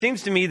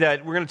Seems to me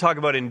that we're going to talk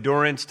about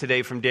endurance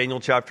today from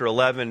Daniel chapter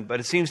 11, but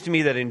it seems to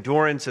me that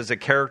endurance as a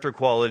character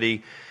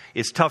quality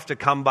is tough to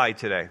come by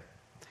today.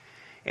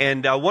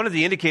 And one of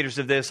the indicators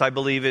of this, I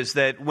believe, is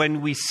that when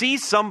we see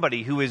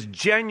somebody who is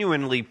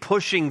genuinely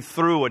pushing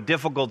through a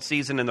difficult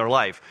season in their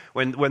life,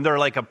 when they're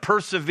like a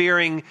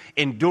persevering,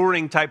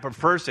 enduring type of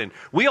person,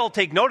 we all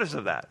take notice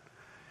of that.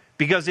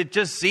 Because it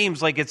just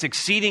seems like it's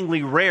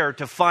exceedingly rare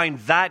to find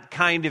that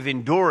kind of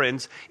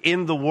endurance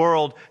in the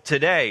world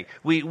today.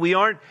 We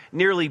aren't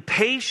nearly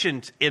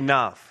patient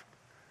enough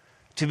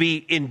to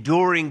be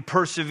enduring,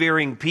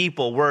 persevering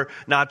people. We're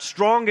not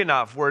strong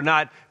enough. We're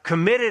not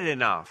committed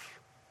enough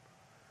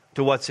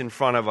to what's in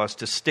front of us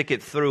to stick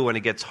it through when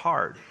it gets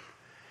hard.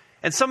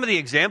 And some of the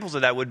examples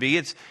of that would be,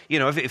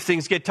 if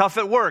things get tough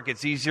at work,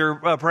 it's easier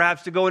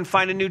perhaps to go and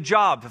find a new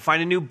job, to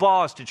find a new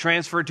boss, to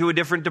transfer to a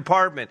different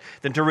department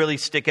than to really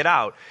stick it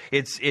out.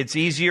 It's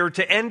easier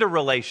to end a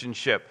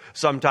relationship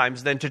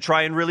sometimes than to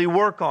try and really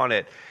work on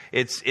it.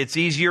 It's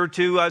easier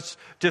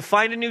to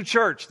find a new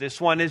church.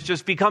 This one has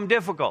just become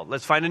difficult.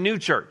 Let's find a new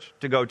church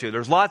to go to.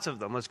 There's lots of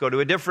them. Let's go to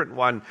a different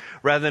one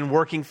rather than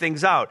working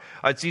things out.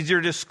 It's easier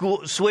to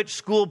switch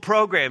school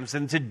programs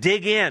than to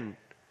dig in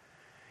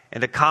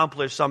and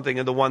accomplish something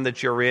in the one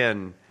that you're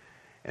in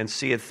and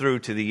see it through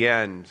to the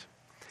end.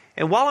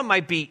 And while it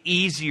might be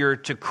easier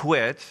to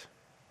quit,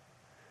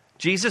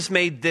 Jesus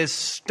made this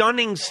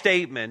stunning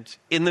statement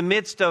in the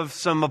midst of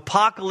some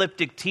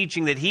apocalyptic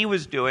teaching that he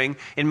was doing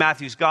in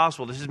Matthew's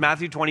gospel. This is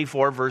Matthew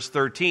 24, verse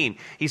 13.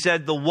 He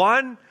said, the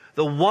one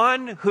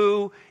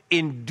who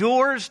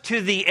endures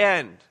to the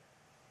end,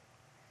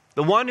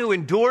 the one who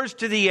endures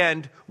to the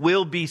end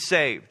will be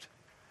saved.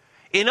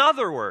 In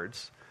other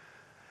words,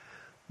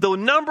 the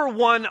number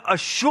one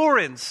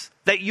assurance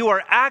that you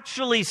are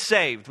actually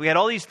saved. We had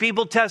all these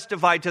people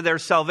testify to their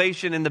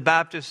salvation in the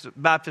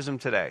baptism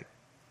today.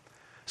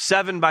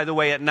 7, by the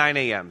way, at 9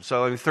 a.m.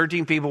 So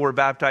 13 people were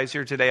baptized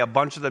here today, a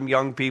bunch of them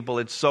young people.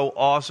 It's so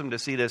awesome to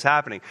see this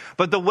happening.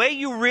 But the way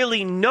you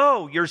really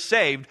know you're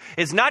saved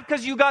is not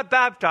because you got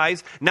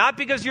baptized, not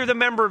because you're the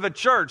member of a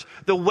church.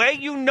 The way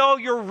you know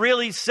you're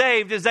really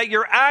saved is that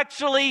you're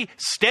actually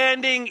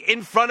standing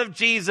in front of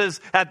Jesus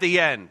at the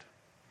end.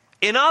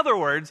 In other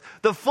words,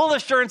 the full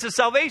assurance of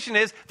salvation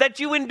is that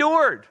you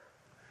endured.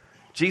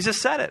 Jesus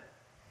said it.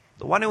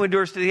 The one who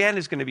endures to the end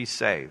is going to be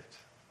saved.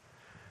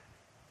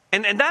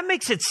 And that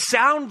makes it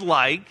sound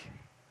like,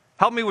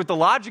 help me with the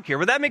logic here,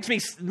 but that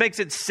makes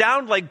it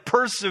sound like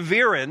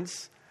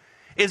perseverance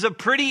is a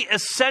pretty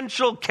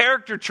essential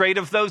character trait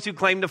of those who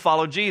claim to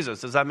follow Jesus.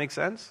 Does that make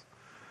sense?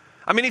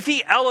 I mean, if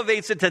he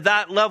elevates it to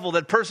that level,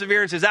 that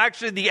perseverance is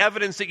actually the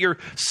evidence that you're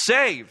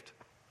saved,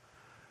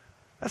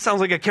 that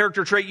sounds like a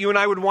character trait you and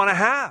I would want to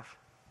have.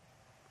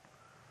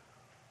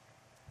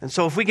 And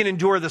so if we can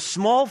endure the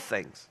small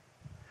things,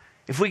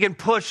 if we can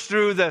push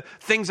through the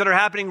things that are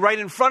happening right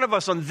in front of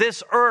us on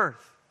this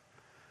earth,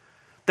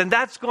 then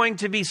that's going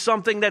to be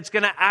something that's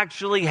going to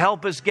actually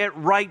help us get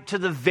right to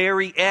the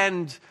very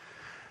end.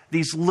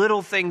 These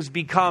little things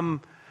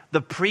become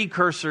the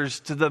precursors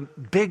to the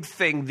big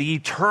thing, the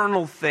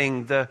eternal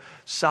thing, the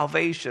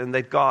salvation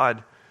that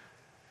God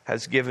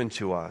has given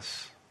to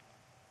us.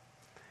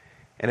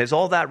 And as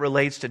all that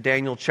relates to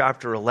Daniel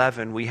chapter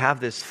 11, we have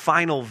this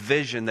final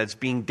vision that's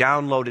being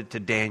downloaded to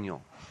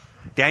Daniel.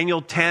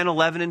 Daniel 10,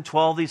 11, and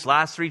 12, these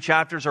last 3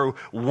 chapters are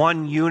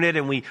one unit,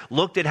 and we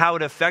looked at how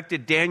it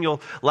affected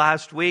Daniel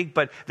last week,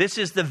 but this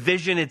is the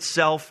vision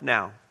itself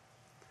now.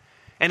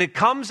 And it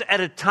comes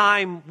at a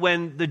time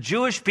when the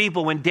Jewish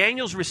people, when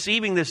Daniel's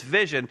receiving this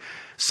vision,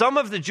 some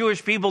of the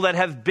Jewish people that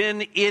have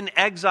been in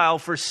exile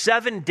for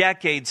 7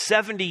 decades,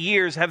 70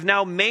 years, have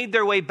now made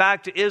their way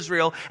back to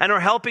Israel and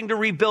are helping to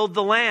rebuild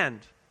the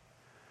land.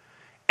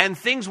 And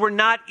things were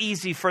not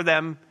easy for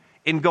them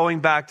in going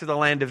back to the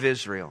land of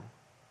Israel.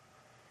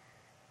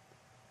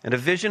 And a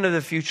vision of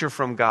the future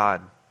from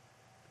God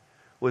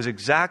was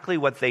exactly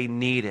what they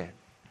needed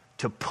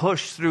to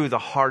push through the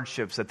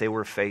hardships that they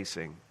were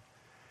facing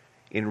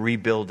in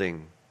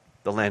rebuilding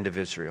the land of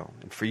Israel.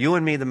 And for you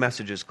and me, the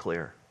message is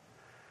clear.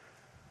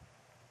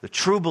 The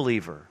true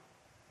believer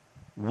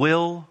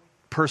will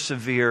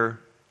persevere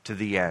to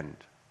the end.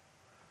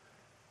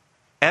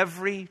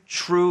 Every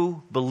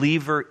true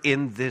believer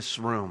in this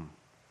room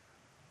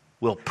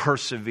will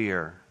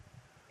persevere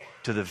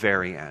to the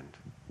very end.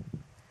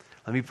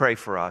 Let me pray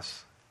for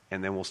us,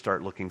 and then we'll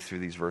start looking through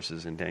these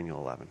verses in Daniel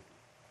 11.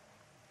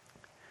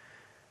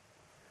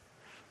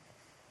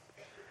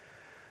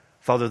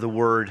 Father, the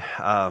word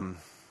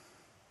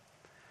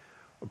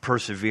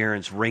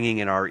perseverance ringing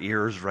in our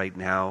ears right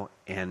now,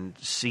 and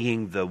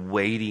seeing the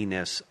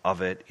weightiness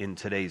of it in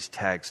today's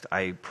text,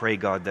 I pray,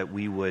 God, that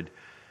we would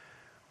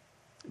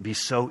be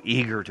so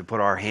eager to put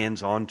our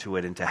hands onto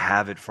it and to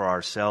have it for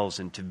ourselves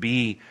and to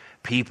be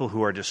people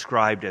who are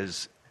described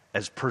as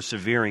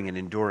persevering and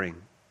enduring.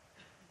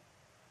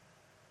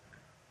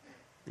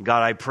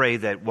 God, I pray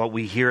that what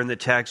we hear in the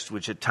text,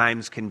 which at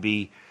times can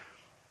be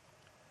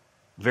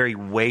very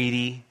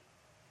weighty,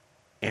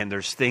 and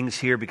there's things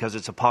here because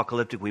it's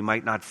apocalyptic we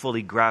might not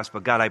fully grasp,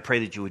 but God, I pray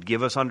that you would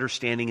give us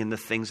understanding in the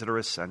things that are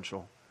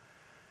essential.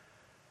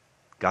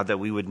 God, that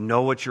we would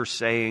know what you're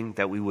saying,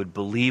 that we would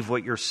believe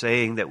what you're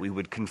saying, that we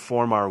would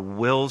conform our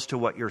wills to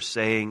what you're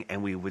saying,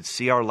 and we would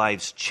see our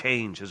lives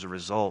change as a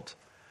result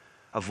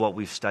of what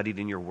we've studied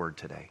in your word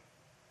today.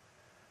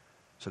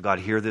 So God,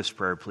 hear this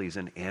prayer, please,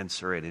 and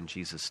answer it in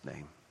Jesus'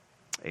 name.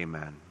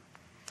 Amen.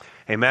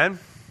 Amen.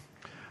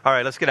 All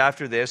right, let's get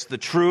after this. The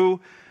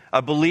true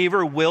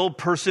believer will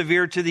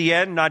persevere to the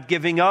end, not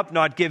giving up,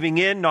 not giving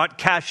in, not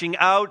cashing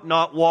out,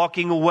 not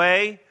walking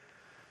away.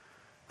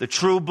 The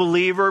true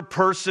believer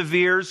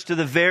perseveres to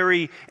the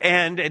very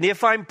end. And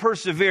if I'm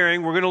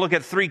persevering, we're going to look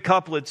at 3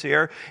 couplets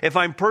here. If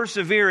I'm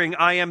persevering,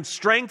 I am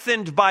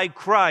strengthened by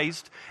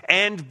Christ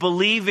and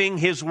believing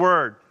his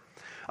word.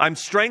 I'm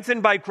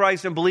strengthened by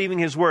Christ and believing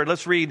his word.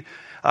 Let's read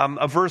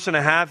a verse and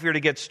a half here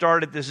to get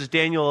started. This is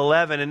Daniel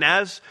 11. And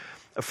as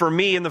for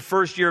me, in the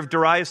first year of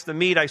Darius the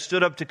Mede, I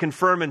stood up to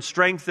confirm and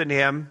strengthen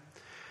him.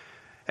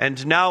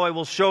 And now I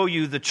will show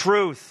you the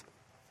truth.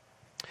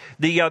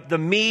 The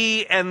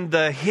me and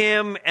the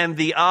him and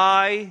the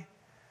I.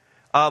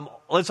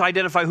 Let's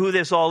identify who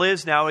this all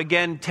is now.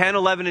 Again, 10,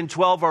 11, and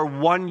 12 are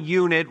one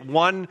unit,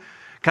 one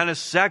kind of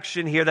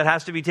section here that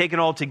has to be taken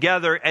all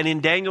together. And in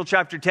Daniel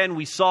chapter 10,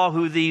 we saw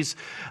who these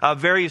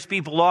various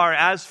people are.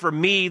 As for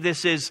me,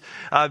 this is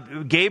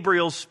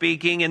Gabriel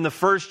speaking. In the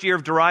first year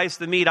of Darius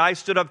the Mede, I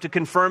stood up to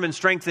confirm and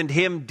strengthen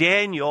him,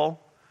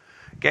 Daniel.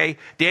 Okay,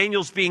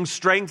 Daniel's being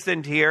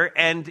strengthened here,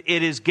 and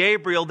it is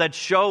Gabriel that's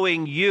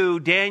showing you,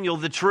 Daniel,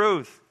 the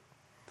truth.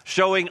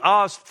 Showing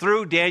us,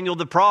 through Daniel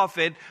the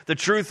prophet, the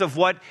truth of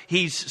what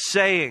he's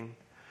saying.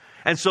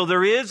 And so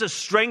there is a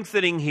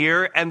strengthening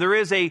here, and there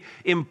is a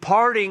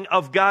imparting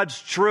of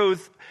God's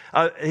truth,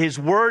 his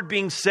word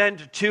being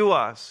sent to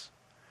us.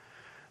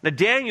 Now,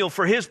 Daniel,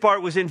 for his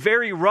part, was in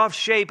very rough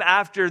shape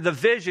after the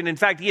vision. In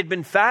fact, he had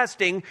been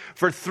fasting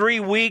for 3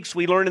 weeks.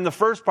 We learn in the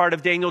first part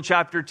of Daniel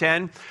chapter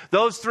 10.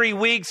 Those 3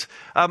 weeks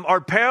are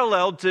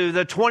parallel to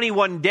the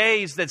 21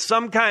 days that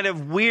some kind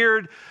of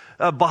weird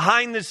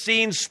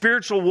behind-the-scenes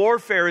spiritual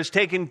warfare is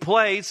taking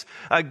place.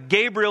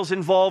 Gabriel's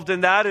involved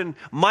in that, and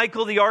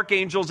Michael the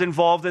archangel's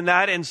involved in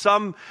that, and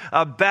some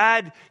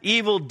bad,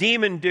 evil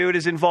demon dude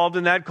is involved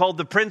in that called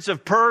the Prince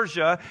of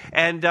Persia,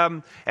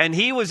 and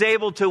he was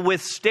able to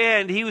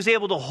withstand, he was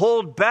able to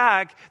hold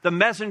back the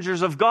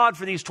messengers of God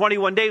for these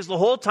 21 days, the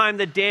whole time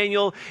that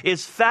Daniel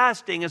is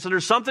fasting. And so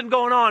there's something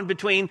going on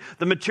between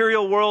the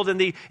material world and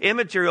the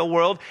immaterial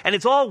world, and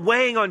it's all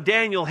weighing on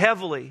Daniel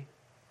heavily.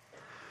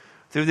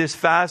 Through this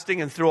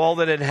fasting and through all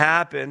that had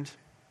happened,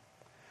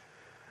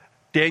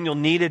 Daniel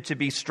needed to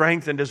be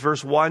strengthened, as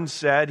verse 1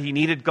 said. He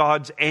needed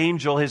God's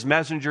angel, his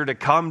messenger, to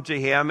come to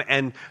him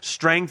and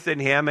strengthen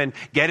him and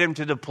get him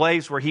to the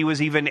place where he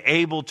was even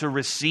able to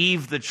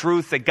receive the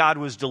truth that God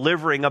was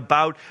delivering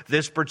about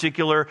this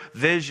particular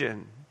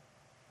vision.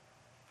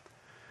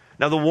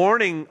 Now, the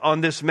warning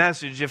on this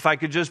message, if I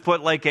could just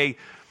put like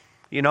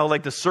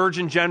the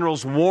Surgeon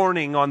General's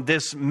warning on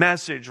this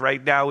message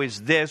right now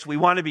is this. We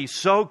want to be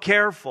so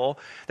careful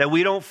that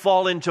we don't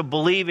fall into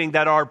believing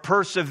that our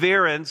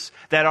perseverance,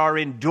 that our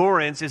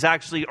endurance is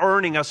actually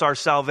earning us our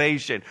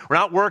salvation. We're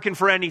not working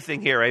for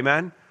anything here,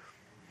 amen?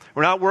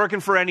 We're not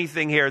working for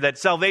anything here. That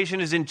salvation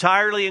is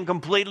entirely and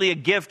completely a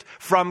gift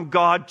from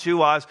God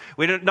to us.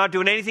 We're not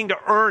doing anything to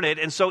earn it.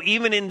 And so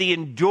even in the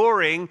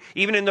enduring,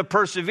 even in the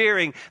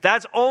persevering,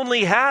 that's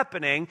only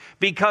happening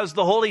because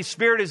the Holy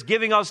Spirit is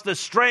giving us the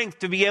strength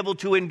to be able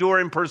to endure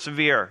and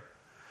persevere.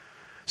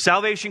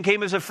 Salvation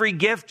came as a free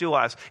gift to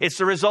us. It's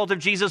the result of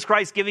Jesus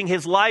Christ giving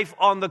his life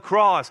on the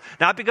cross.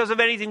 Not because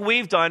of anything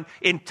we've done,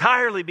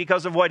 entirely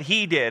because of what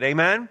he did.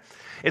 Amen?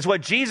 It's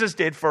what Jesus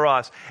did for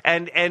us.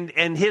 And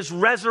his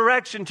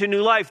resurrection to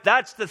new life,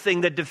 that's the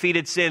thing that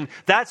defeated sin.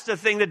 That's the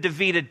thing that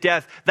defeated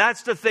death.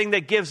 That's the thing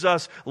that gives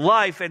us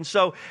life. And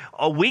so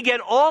we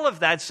get all of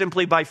that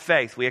simply by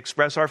faith. We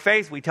express our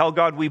faith. We tell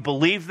God we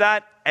believe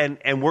that,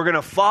 and we're going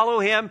to follow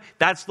him.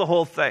 That's the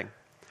whole thing.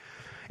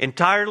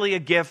 Entirely a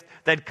gift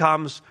that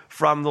comes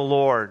from the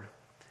Lord.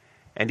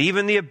 And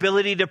even the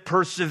ability to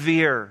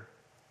persevere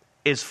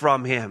is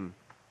from him.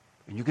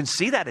 And you can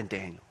see that in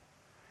Daniel.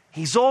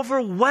 He's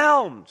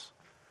overwhelmed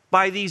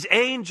by these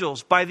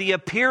angels, by the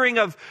appearing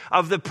of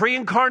the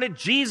pre-incarnate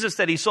Jesus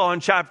that he saw in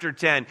chapter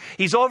 10.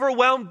 He's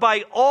overwhelmed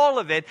by all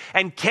of it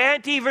and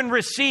can't even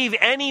receive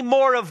any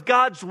more of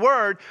God's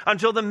word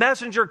until the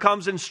messenger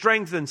comes and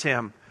strengthens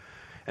him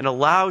and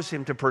allows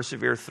him to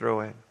persevere through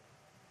it.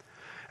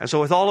 And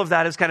so with all of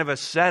that as kind of a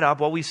setup,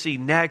 what we see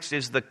next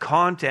is the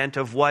content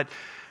of what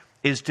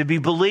is to be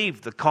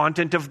believed, the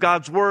content of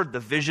God's word, the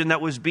vision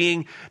that was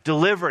being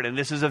delivered. And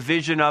this is a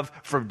vision of,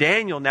 for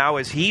Daniel now,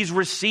 as he's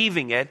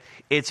receiving it,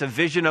 it's a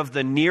vision of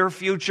the near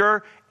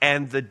future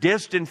and the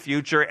distant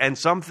future and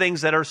some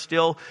things that are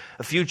still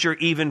a future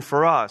even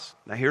for us.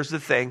 Now here's the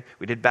thing.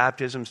 We did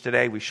baptisms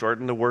today. We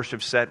shortened the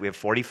worship set. We have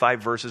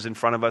 45 verses in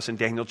front of us in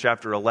Daniel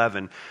chapter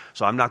 11.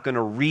 So I'm not going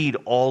to read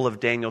all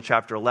of Daniel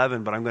chapter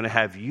 11, but I'm going to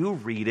have you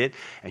read it,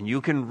 and you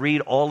can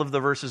read all of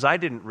the verses I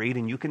didn't read,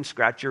 and you can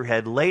scratch your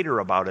head later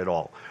about it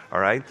all. All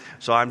right?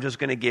 So I'm just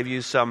going to give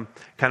you some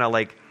kind of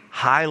like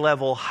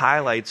high-level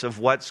highlights of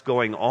what's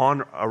going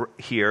on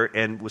here.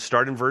 And we'll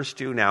start in verse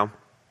 2 now.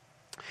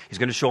 He's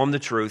going to show them the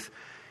truth.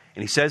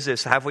 And he says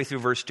this halfway through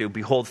verse 2,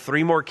 "Behold,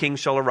 3 more kings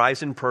shall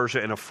arise in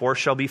Persia, and a fourth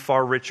shall be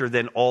far richer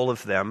than all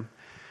of them.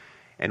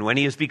 And when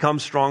he has become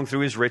strong through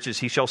his riches,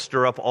 he shall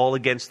stir up all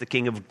against the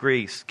kingdom of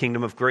Greece.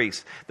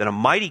 Then a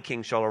mighty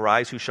king shall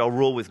arise, who shall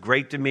rule with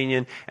great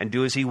dominion and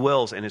do as he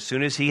wills. And as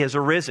soon as he has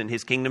arisen,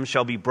 his kingdom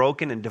shall be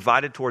broken and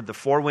divided toward the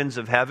 4 winds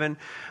of heaven,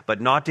 but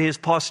not to his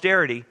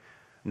posterity,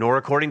 nor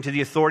according to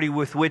the authority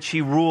with which he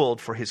ruled,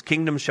 for his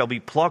kingdom shall be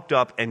plucked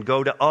up and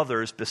go to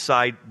others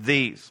beside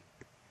these."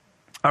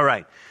 All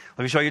right,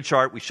 let me show you a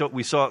chart.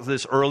 We saw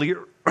this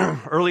earlier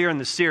in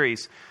the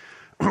series.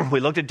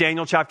 We looked at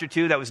Daniel chapter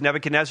 2. That was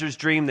Nebuchadnezzar's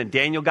dream. Then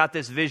Daniel got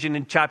this vision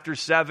in chapter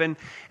 7.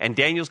 And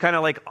Daniel's kind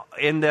of like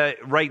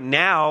right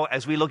now,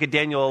 as we look at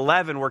Daniel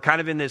 11, we're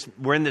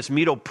in this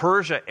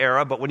Medo-Persia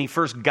era. But when he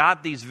first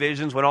got these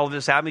visions, when all of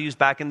this happened, he was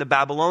back in the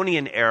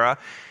Babylonian era.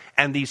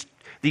 And these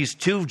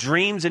 2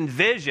 dreams and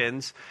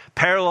visions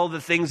parallel the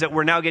things that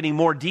we're now getting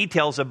more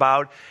details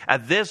about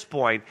at this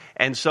point.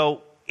 And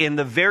so in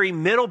the very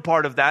middle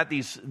part of that,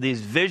 these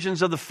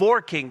visions of the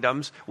 4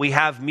 kingdoms, we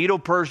have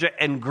Medo-Persia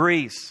and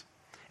Greece.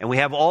 And we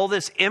have all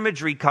this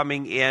imagery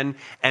coming in,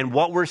 and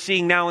what we're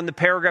seeing now in the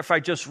paragraph I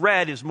just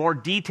read is more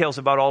details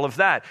about all of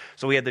that.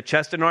 So we had the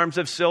chest and arms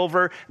of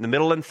silver, and the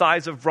middle and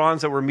thighs of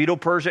bronze that were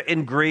Medo-Persia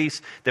and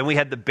Greece. Then we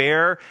had the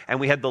bear, and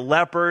we had the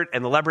leopard,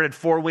 and the leopard had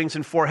 4 wings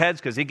and 4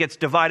 heads, because it gets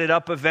divided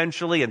up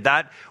eventually, and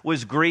that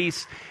was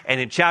Greece.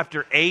 And in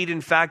chapter 8, in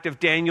fact, of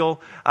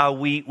Daniel,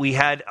 we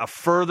had a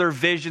further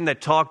vision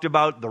that talked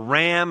about the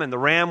ram, and the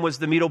ram was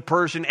the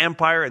Medo-Persian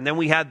Empire. And then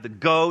we had the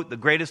goat, the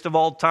greatest of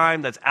all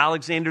time, that's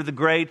Alexander the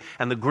Great,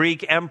 and the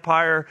Greek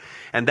Empire.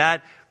 And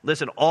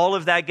all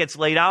of that gets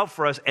laid out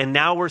for us, and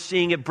now we're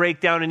seeing it break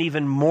down in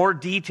even more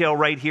detail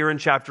right here in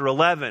chapter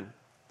 11.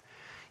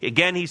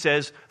 Again, he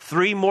says,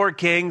 3 more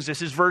kings,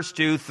 this is verse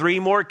 2, 3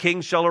 more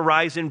kings shall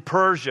arise in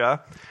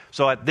Persia.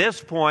 So at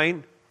this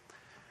point,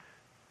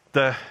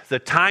 the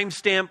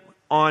timestamp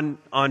on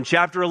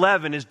chapter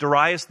 11 is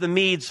Darius the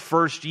Mede's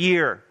first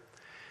year.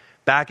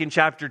 Back in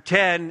chapter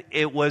 10,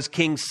 it was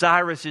King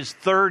Cyrus's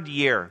 3rd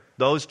year.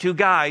 Those 2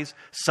 guys,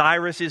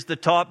 Cyrus is the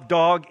top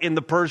dog in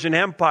the Persian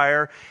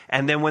Empire.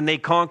 And then when they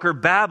conquer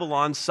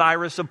Babylon,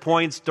 Cyrus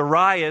appoints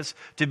Darius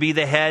to be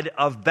the head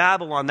of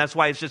Babylon. That's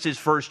why it's just his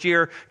first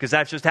year, because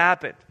that just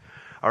happened.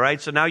 All right,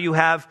 so now you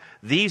have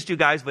these 2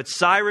 guys, but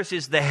Cyrus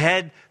is the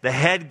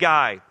head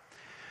guy.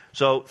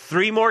 So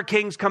 3 more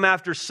kings come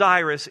after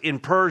Cyrus in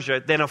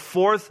Persia. Then a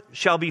 4th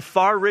shall be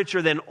far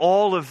richer than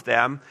all of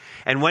them.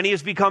 And when he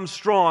has become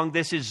strong,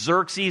 this is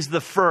Xerxes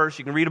the First.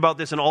 You can read about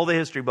this in all the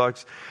history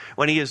books.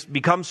 When he has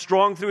become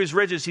strong through his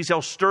riches, he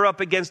shall stir up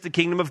against the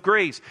kingdom of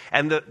Greece.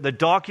 And the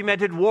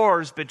documented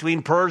wars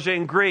between Persia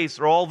and Greece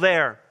are all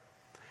there.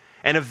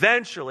 And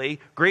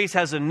eventually, Greece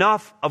has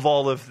enough of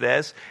all of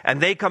this,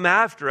 and they come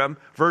after him.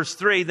 Verse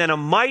 3, then a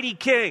mighty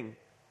king.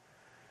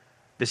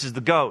 This is the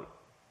goat.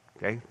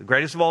 Okay, the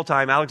greatest of all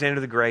time,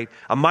 Alexander the Great.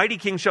 A mighty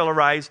king shall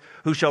arise,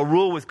 who shall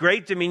rule with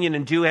great dominion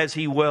and do as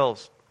he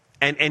wills.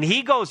 And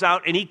he goes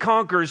out and he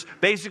conquers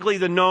basically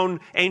the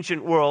known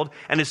ancient world.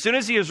 And as soon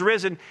as he has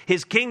risen,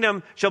 his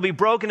kingdom shall be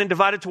broken and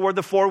divided toward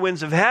the 4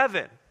 winds of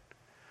heaven.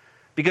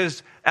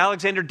 Because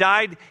Alexander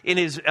died in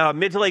his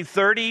mid to late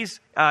 30s.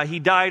 He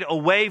died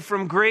away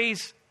from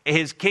Greece.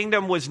 His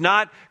kingdom was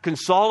not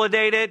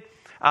consolidated.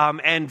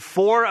 And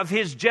 4 of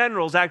his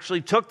generals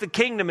actually took the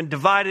kingdom and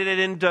divided it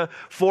into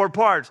 4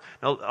 parts.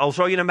 Now, I'll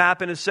show you the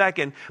map in a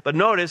second. But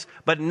notice,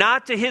 but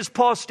not to his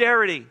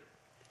posterity.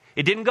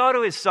 It didn't go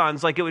to his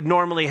sons like it would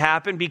normally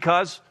happen,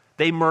 because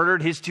they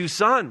murdered his 2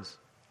 sons.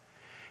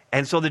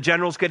 And so the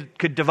generals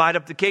could divide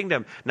up the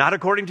kingdom, not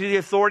according to the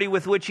authority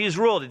with which he's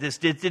ruled. It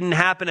didn't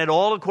happen at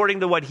all according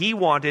to what he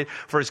wanted,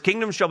 for his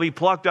kingdom shall be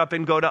plucked up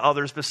and go to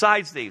others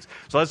besides these.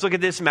 So let's look at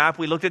this map.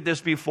 We looked at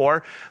this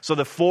before. So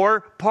the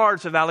 4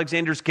 parts of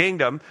Alexander's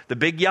kingdom, the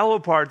big yellow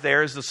part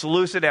there is the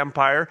Seleucid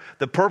Empire.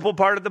 The purple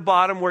part at the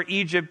bottom where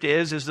Egypt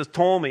is the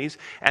Ptolemies.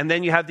 And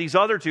then you have these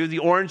other 2, the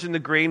orange and the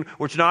green,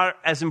 which are not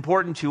as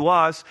important to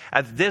us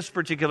at this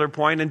particular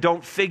point and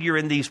don't figure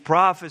in these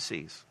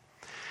prophecies.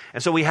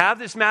 And so we have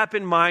this map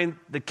in mind,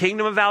 the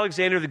kingdom of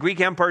Alexander, the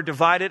Greek Empire,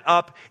 divided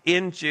up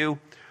into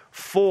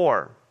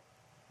 4.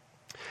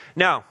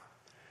 Now,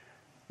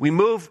 we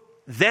move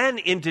then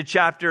into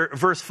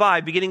verse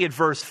 5, beginning at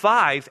verse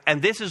 5,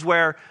 and this is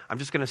where I'm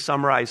just going to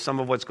summarize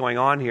some of what's going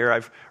on here.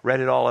 I've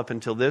read it all up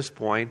until this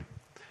point.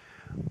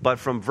 But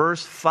from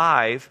verse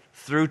 5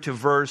 through to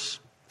verse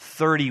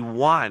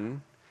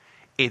 31,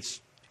 it's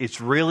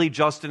really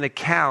just an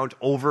account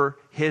over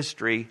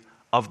history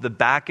of the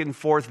back and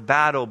forth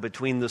battle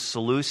between the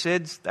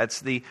Seleucids,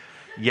 that's the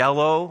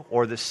yellow,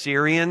 or the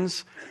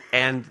Syrians,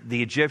 and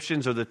the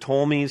Egyptians or the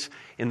Ptolemies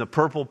in the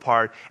purple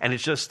part. And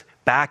it's just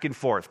Back and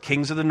forth.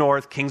 Kings of the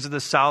north, kings of the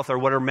south are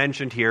what are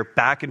mentioned here.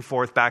 Back and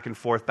forth, back and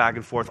forth, back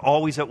and forth.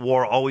 Always at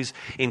war, always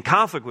in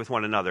conflict with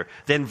one another.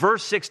 Then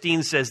verse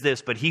 16 says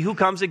this, "But he who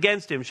comes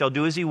against him shall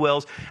do as he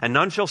wills, and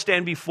none shall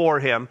stand before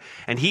him,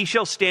 and he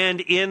shall stand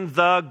in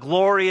the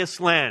glorious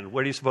land."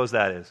 Where do you suppose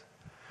that is?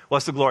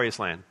 What's the glorious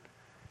land?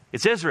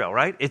 It's Israel,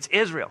 right? It's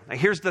Israel. Now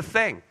here's the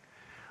thing.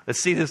 Let's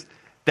see this.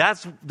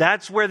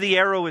 That's where the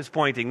arrow is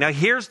pointing. Now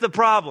here's the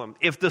problem.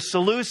 If the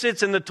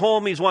Seleucids and the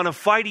Ptolemies want to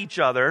fight each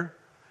other,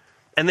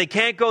 and they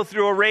can't go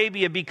through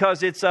Arabia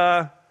because it's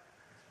a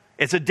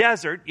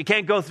desert. You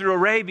can't go through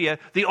Arabia.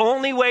 The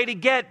only way to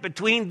get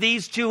between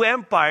these two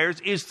empires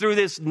is through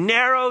this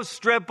narrow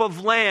strip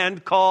of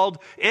land called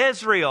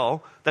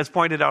Israel that's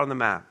pointed out on the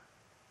map.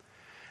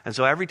 And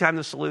so every time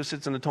the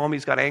Seleucids and the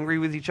Ptolemies got angry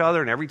with each other,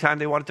 and every time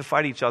they wanted to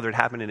fight each other, it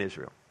happened in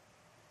Israel.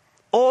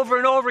 Over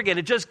and over again.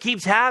 It just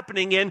keeps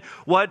happening in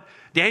what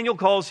Daniel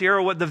calls here,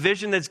 or what the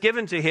vision that's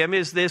given to him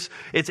is this.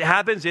 It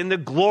happens in the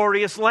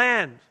glorious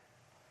land.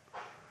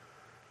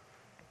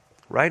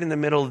 Right in the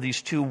middle of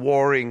these two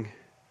warring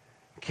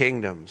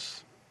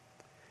kingdoms.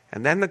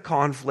 And then the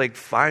conflict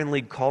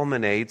finally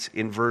culminates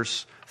in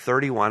verse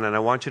 31, and I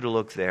want you to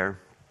look there.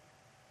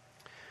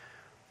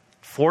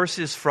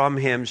 "Forces from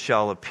him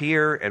shall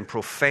appear and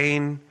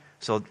profane."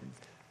 So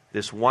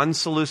this one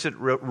Seleucid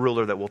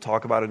ruler that we'll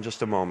talk about in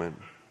just a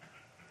moment.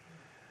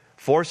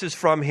 "Forces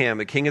from him,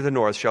 the king of the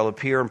north, shall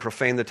appear and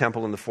profane the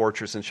temple and the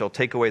fortress, and shall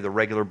take away the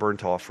regular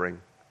burnt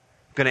offering."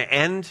 Going to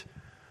end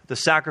the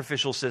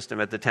sacrificial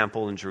system at the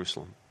temple in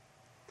Jerusalem,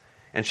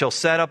 and shall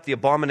set up the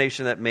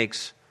abomination that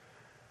makes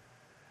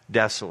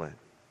desolate.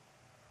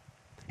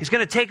 He's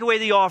going to take away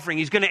the offering.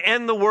 He's going to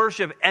end the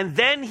worship. And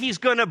then he's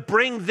going to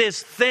bring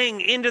this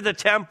thing into the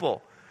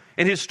temple.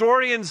 And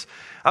historians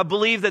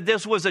believe that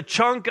this was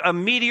a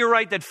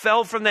meteorite that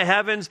fell from the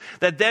heavens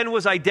that then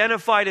was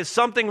identified as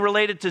something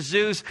related to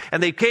Zeus.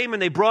 And they came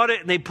and they brought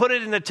it and they put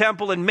it in the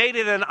temple and made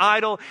it an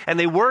idol. And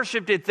they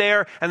worshipped it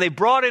there. And they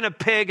brought in a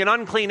pig, an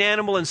unclean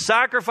animal, and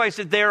sacrificed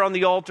it there on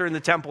the altar in the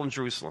temple in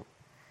Jerusalem.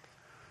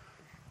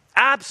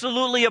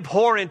 Absolutely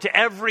abhorrent to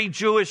every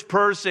Jewish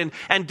person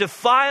and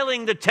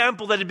defiling the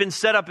temple that had been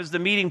set up as the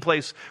meeting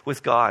place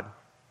with God.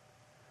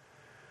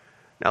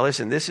 Now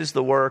listen, this is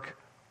the work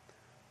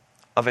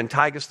of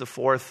Antiochus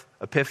IV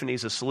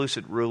Epiphanes, a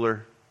Seleucid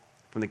ruler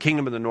from the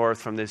kingdom of the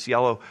north, from this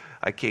yellow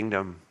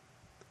kingdom.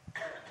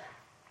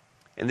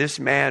 And this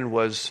man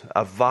was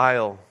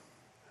vile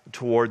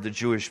toward the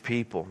Jewish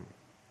people.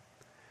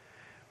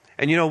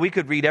 And you know, we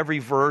could read every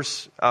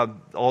verse,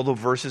 all the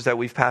verses that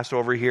we've passed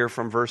over here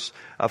from verse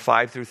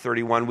 5 through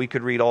 31. We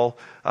could read all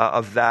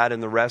of that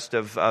and the rest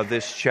of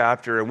this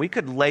chapter. And we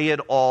could lay it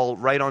all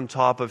right on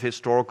top of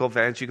historical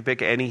events. You could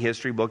pick any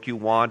history book you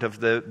want of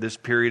this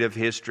period of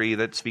history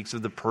that speaks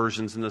of the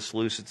Persians and the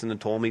Seleucids and the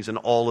Ptolemies and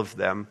all of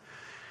them.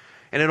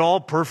 And it all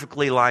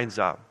perfectly lines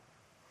up.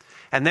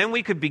 And then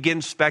we could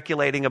begin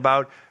speculating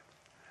about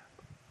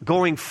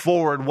going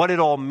forward, what it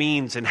all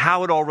means and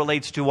how it all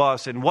relates to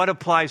us and what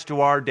applies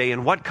to our day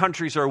and what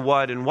countries are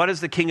what and what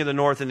is the king of the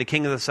north and the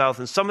king of the south.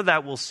 And some of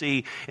that we'll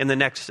see in the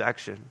next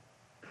section.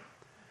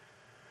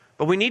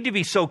 But we need to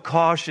be so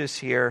cautious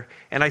here.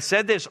 And I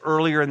said this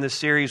earlier in the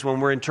series when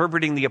we're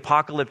interpreting the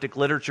apocalyptic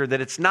literature, that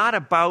it's not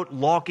about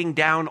locking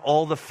down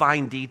all the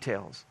fine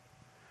details,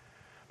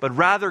 but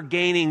rather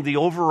gaining the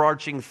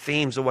overarching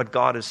themes of what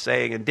God is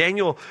saying. And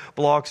Daniel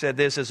Block said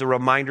this as a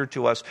reminder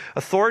to us: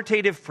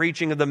 authoritative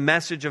preaching of the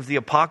message of the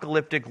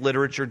apocalyptic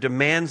literature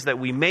demands that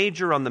we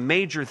major on the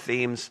major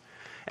themes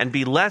and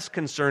be less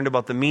concerned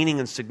about the meaning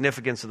and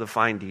significance of the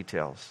fine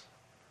details.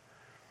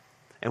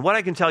 And what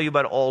I can tell you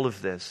about all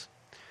of this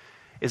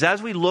is,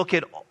 as we look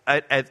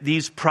at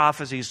these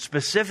prophecies,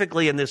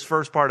 specifically in this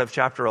first part of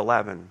chapter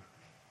 11,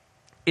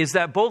 is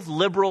that both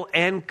liberal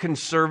and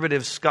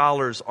conservative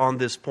scholars on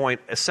this point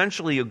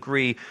essentially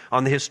agree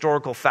on the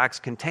historical facts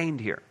contained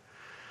here.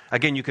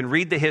 Again, you can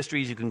read the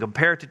histories, you can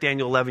compare it to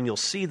Daniel 11, you'll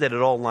see that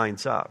it all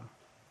lines up.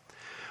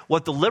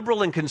 What the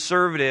liberal and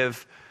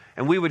conservative,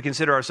 and we would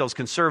consider ourselves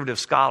conservative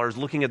scholars,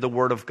 looking at the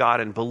Word of God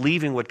and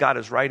believing what God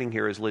is writing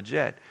here is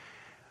legit.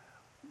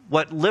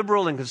 What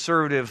liberal and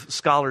conservative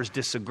scholars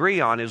disagree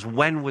on is,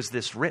 when was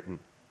this written?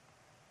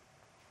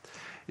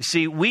 You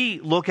see, we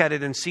look at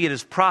it and see it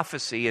as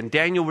prophecy, and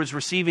Daniel was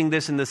receiving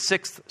this in the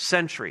 6th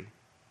century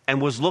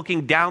and was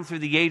looking down through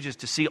the ages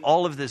to see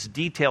all of this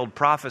detailed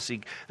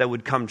prophecy that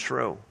would come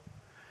true.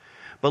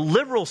 But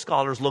liberal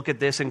scholars look at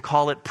this and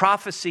call it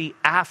prophecy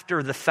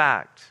after the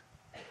fact.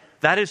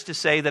 That is to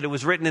say that it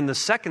was written in the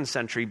 2nd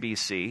century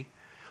BC,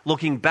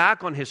 looking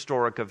back on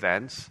historic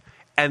events,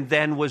 and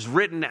then was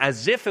written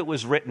as if it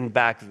was written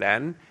back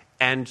then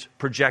and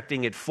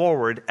projecting it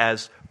forward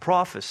as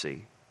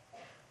prophecy.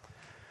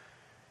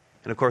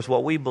 And of course,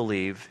 what we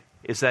believe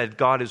is that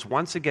God is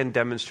once again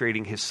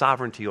demonstrating his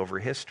sovereignty over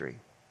history.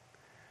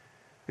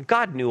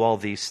 God knew all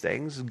these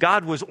things.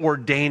 God was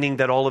ordaining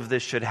that all of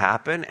this should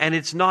happen, and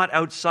it's not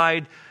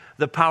outside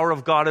the power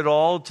of God at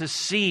all to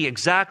see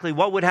exactly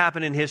what would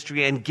happen in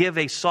history and give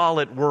a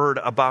solid word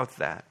about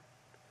that.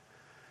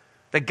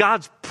 That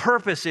God's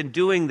purpose in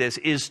doing this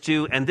is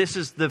to, and this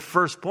is the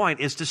first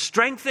point, is to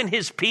strengthen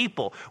his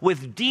people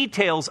with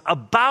details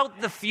about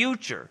the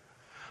future,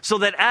 so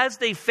that as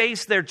they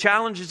face their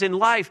challenges in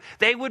life,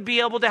 they would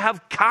be able to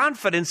have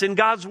confidence in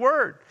God's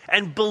word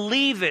and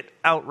believe it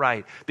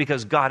outright.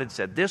 Because God had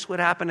said this would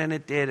happen and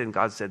it did, and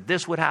God said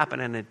this would happen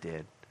and it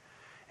did.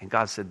 And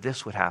God said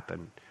this would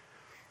happen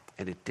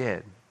and it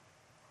did.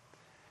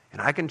 And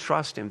I can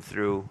trust him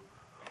through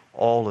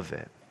all of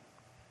it.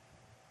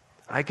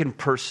 I can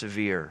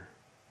persevere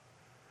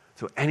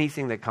through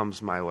anything that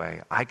comes my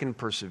way. I can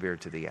persevere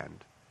to the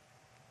end.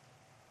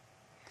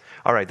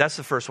 All right, that's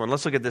the first one.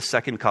 Let's look at this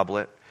second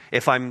couplet.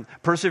 If I'm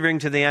persevering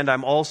to the end,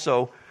 I'm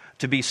also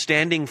to be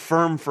standing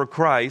firm for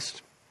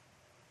Christ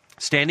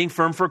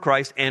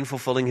and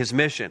fulfilling his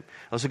mission.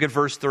 Let's look at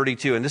verse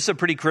 32. And this is a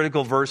pretty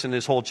critical verse in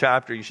this whole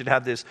chapter. You should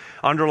have this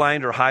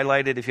underlined or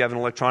highlighted if you have an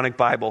electronic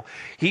Bible.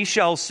 He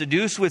shall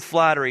seduce with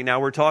flattery. Now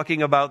we're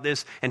talking about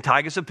this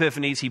Antiochus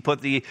Epiphanes. He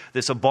put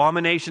this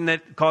abomination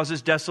that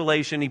causes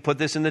desolation. He put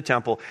this in the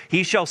temple.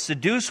 He shall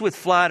seduce with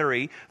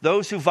flattery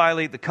those who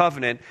violate the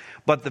covenant,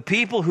 but the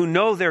people who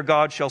know their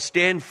God shall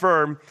stand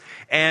firm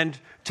and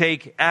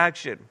take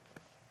action.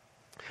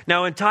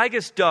 Now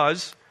Antiochus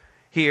does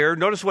here,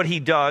 notice what he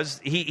does.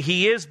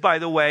 He is, by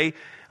the way,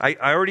 I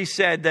already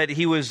said that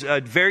he was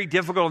very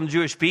difficult on the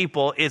Jewish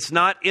people. It's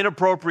not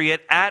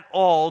inappropriate at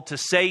all to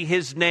say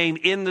his name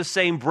in the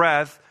same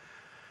breath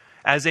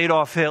as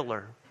Adolf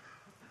Hitler.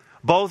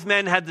 Both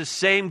men had the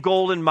same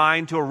goal in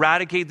mind: to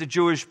eradicate the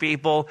Jewish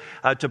people,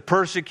 to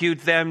persecute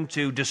them,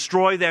 to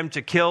destroy them,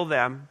 to kill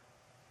them.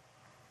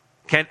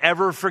 Can't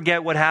ever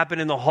forget what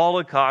happened in the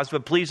Holocaust,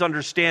 but please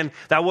understand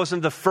that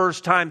wasn't the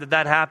first time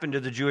that happened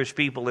to the Jewish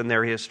people in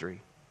their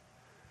history.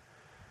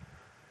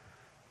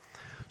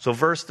 So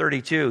verse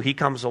 32, he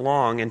comes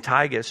along,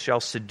 Antiochus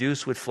shall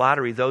seduce with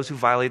flattery those who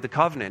violate the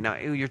covenant. Now,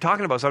 you're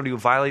talking about somebody who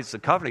violates the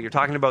covenant. You're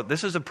talking about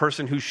this is a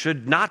person who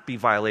should not be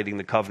violating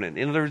the covenant.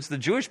 In other words, the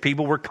Jewish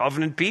people were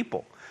covenant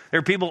people.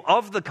 They're people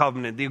of the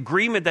covenant, the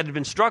agreement that had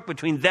been struck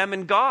between them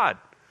and God.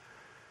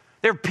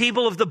 They're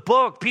people of the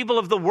book, people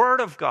of the word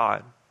of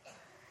God.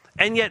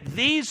 And yet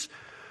these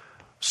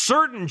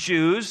certain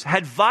Jews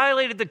had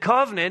violated the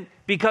covenant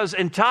because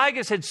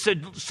Antiochus had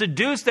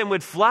seduced them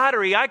with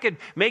flattery. I could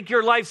make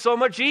your life so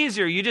much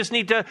easier. You just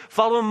need to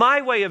follow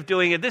my way of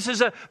doing it. This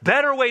is a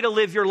better way to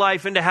live your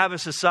life and to have a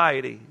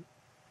society.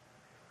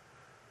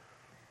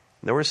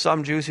 There were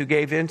some Jews who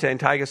gave in to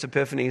Antiochus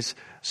Epiphanes'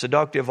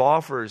 seductive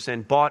offers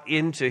and bought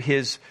into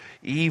his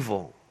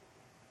evil.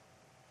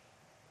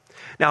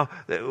 Now,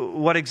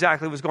 what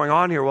exactly was going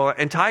on here? Well,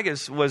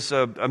 Antiochus was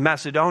a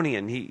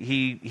Macedonian.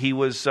 He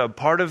was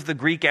part of the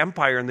Greek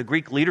Empire and the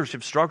Greek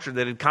leadership structure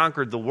that had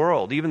conquered the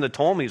world. Even the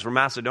Ptolemies were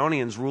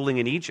Macedonians ruling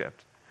in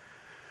Egypt.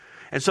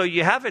 And so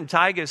you have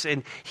Antiochus,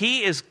 and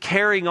he is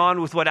carrying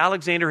on with what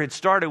Alexander had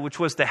started, which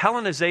was the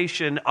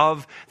Hellenization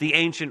of the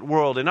ancient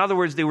world. In other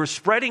words, they were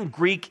spreading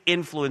Greek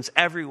influence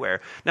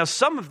everywhere. Now,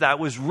 some of that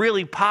was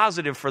really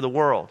positive for the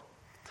world.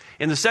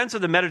 In the sense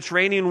of the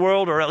Mediterranean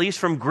world, or at least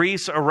from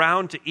Greece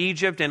around to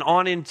Egypt and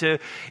on into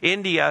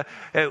India,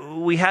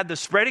 we had the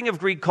spreading of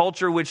Greek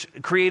culture, which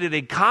created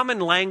a common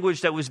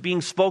language that was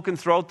being spoken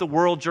throughout the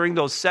world during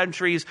those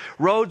centuries.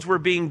 Roads were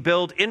being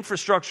built,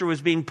 infrastructure was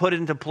being put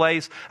into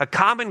place, a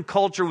common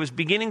culture was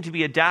beginning to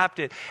be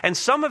adapted, and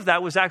some of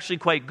that was actually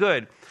quite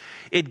good.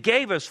 It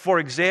gave us, for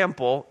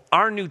example,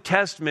 our New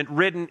Testament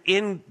written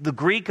in the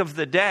Greek of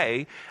the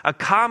day, a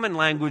common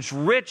language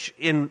rich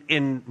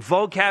in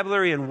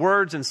vocabulary and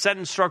words and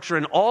sentence structure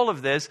and all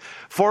of this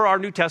for our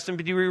New Testament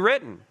to be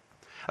rewritten.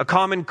 A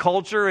common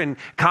culture and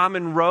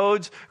common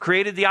roads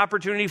created the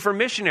opportunity for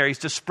missionaries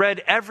to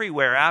spread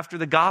everywhere after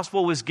the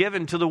gospel was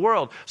given to the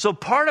world. So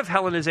part of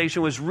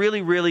Hellenization was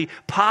really, really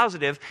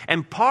positive,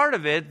 and part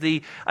of it,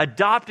 the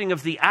adopting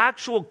of the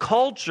actual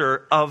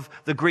culture of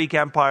the Greek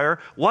Empire,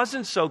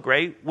 wasn't so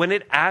great when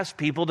it asked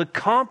people to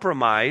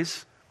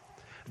compromise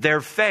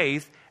their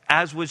faith,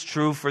 as was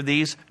true for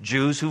these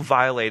Jews who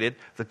violated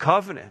the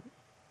covenant.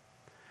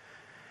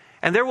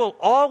 And there will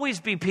always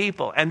be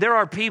people, and there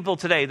are people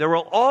today, there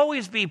will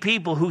always be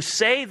people who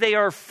say they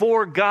are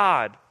for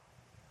God.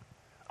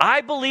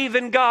 I believe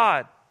in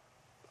God.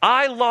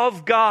 I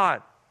love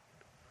God.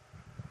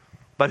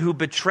 But who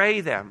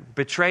betray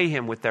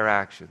him with their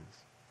actions.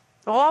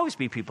 There will always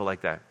be people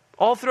like that.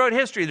 All throughout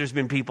history, there's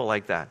been people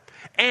like that.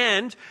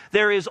 And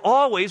there is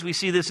always, we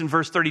see this in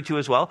verse 32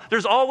 as well,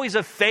 there's always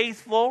a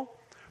faithful,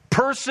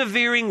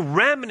 persevering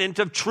remnant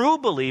of true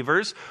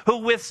believers who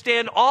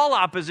withstand all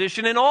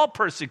opposition and all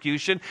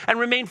persecution and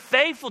remain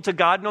faithful to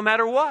God no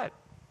matter what.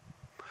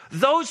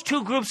 Those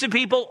two groups of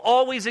people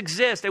always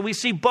exist, and we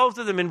see both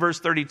of them in verse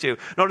 32.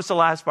 Notice the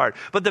last part.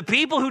 But the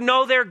people who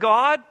know their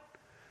God,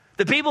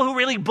 the people who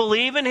really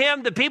believe in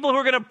Him, the people who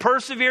are going to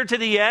persevere to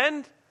the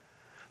end,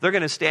 they're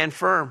going to stand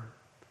firm.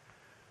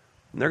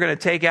 And they're going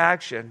to take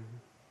action.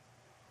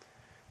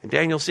 And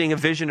Daniel's seeing a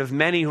vision of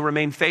many who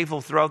remain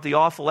faithful throughout the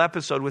awful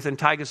episode with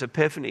Antiochus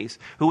Epiphanes,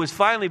 who was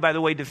finally, by the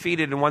way,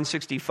 defeated in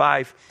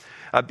 165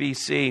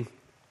 BC.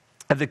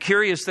 And the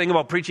curious thing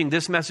about preaching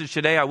this message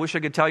today, I wish I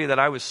could tell you that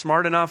I was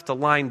smart enough to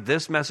line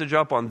this message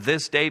up on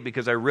this date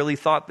because I really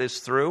thought this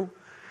through.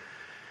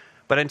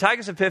 But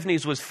Antiochus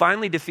Epiphanes was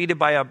finally defeated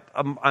by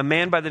a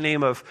man by the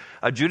name of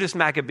Judas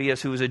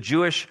Maccabeus, who was a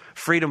Jewish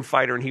freedom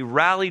fighter. And he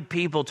rallied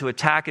people to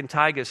attack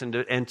Antiochus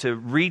and to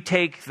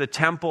retake the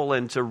temple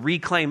and to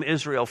reclaim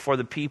Israel for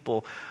the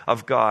people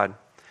of God.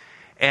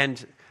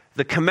 And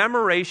the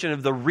commemoration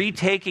of the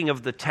retaking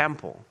of the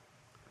temple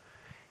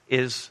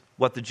is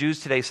what the Jews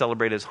today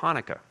celebrate as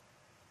Hanukkah.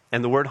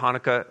 And the word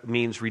Hanukkah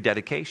means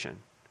rededication.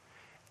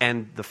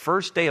 And the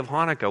first day of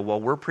Hanukkah, while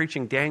we're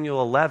preaching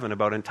Daniel 11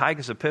 about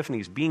Antiochus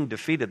Epiphanes being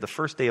defeated, the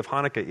first day of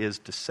Hanukkah is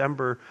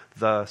December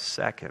the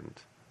 2nd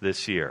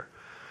this year.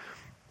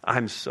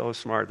 I'm so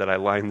smart that I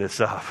lined this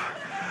up.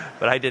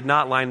 But I did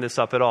not line this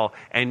up at all.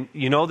 And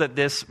you know that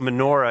this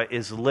menorah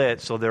is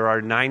lit, so there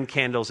are 9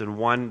 candles in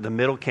one. The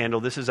middle candle,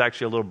 this is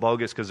actually a little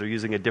bogus because they're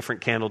using a different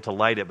candle to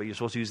light it, but you're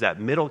supposed to use that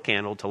middle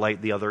candle to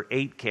light the other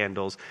 8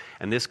 candles.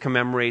 And this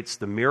commemorates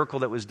the miracle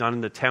that was done in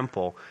the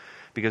temple,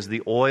 because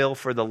the oil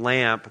for the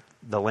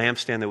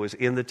lampstand that was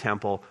in the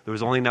temple, there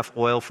was only enough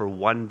oil for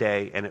one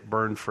day, and it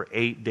burned for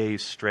 8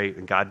 days straight.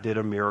 And God did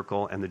a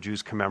miracle, and the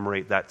Jews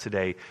commemorate that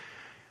today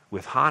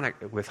with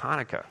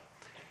Hanukkah.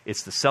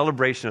 It's the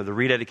celebration of the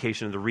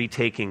rededication of the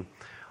retaking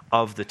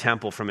of the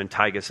temple from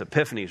Antiochus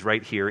Epiphanes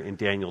right here in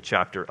Daniel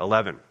chapter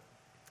 11.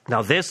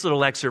 Now, this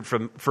little excerpt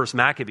from 1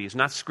 Maccabees,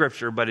 not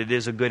scripture, but it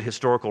is a good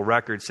historical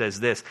record, says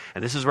this,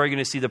 and this is where you're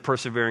going to see the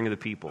persevering of the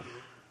people.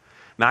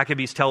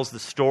 Maccabees tells the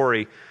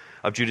story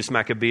of Judas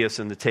Maccabeus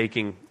and the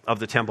taking of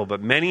the temple.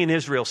 But many in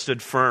Israel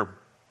stood firm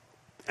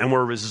and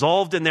were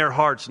resolved in their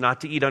hearts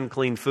not to eat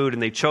unclean food,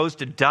 and they chose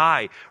to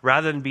die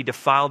rather than be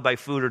defiled by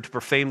food or to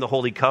profane the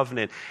holy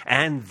covenant,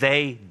 and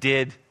they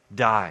did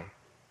die.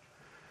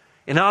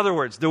 In other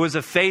words, there was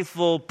a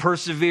faithful,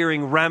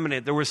 persevering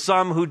remnant. There were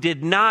some who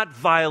did not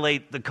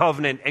violate the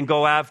covenant and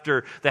go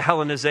after the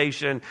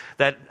Hellenization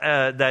that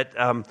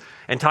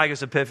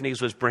Antiochus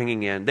Epiphanes was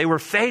bringing in. They were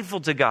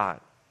faithful to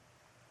God.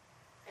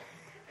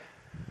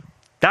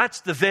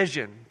 That's the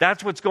vision.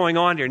 That's what's going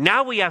on here.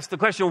 Now we ask the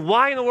question,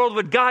 why in the world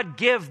would God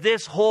give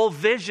this whole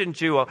vision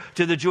to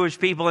the Jewish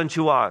people and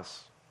to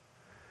us?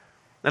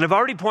 And I've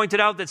already pointed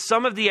out that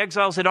some of the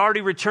exiles had already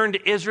returned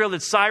to Israel,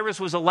 that Cyrus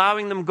was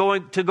allowing them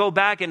to go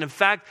back and, in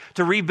fact,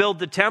 to rebuild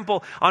the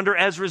temple under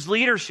Ezra's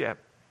leadership.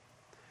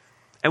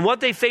 And what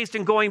they faced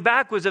in going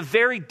back was a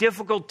very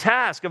difficult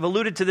task. I've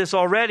alluded to this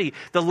already.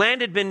 The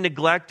land had been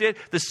neglected.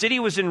 The city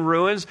was in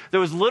ruins.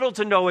 There was little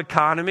to no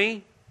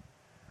economy.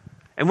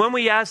 And when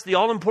we ask the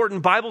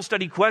all-important Bible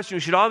study question, we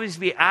should always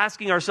be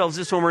asking ourselves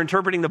this when we're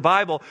interpreting the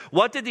Bible: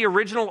 what did the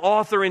original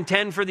author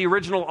intend for the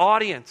original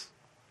audience?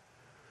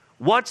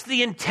 What's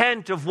the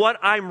intent of what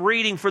I'm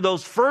reading for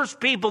those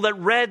first people that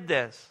read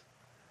this?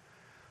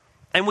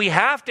 And we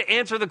have to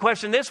answer the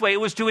question this way.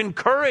 It was to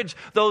encourage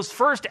those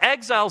first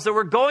exiles that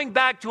were going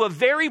back to a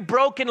very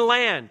broken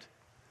land,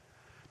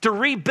 to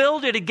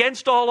rebuild it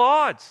against all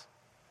odds.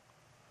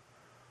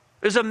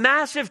 There's a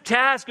massive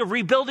task of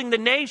rebuilding the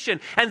nation,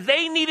 and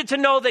they needed to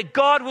know that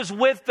God was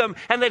with them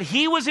and that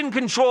He was in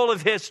control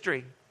of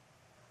history.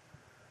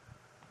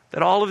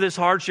 That all of this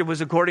hardship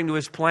was according to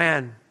His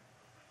plan.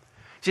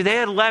 See, they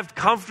had left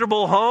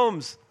comfortable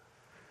homes,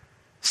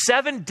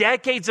 7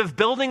 decades of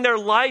building their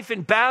life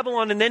in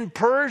Babylon and then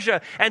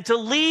Persia, and to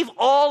leave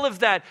all of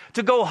that,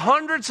 to go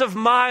hundreds of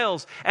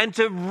miles and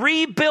to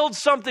rebuild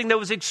something that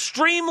was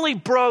extremely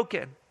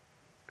broken.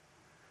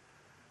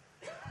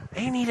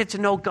 They needed to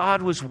know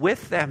God was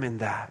with them in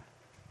that,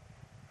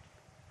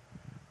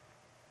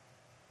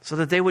 so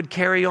that they would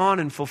carry on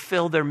and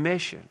fulfill their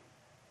mission.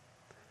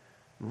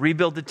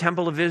 Rebuild the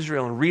temple of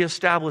Israel and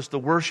reestablish the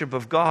worship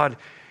of God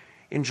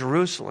in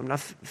Jerusalem. Now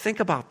think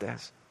about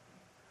this.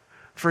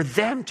 For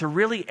them to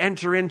really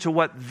enter into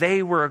what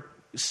they were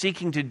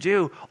seeking to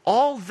do,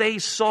 all they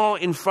saw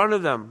in front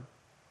of them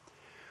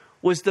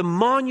was the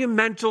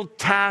monumental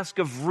task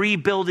of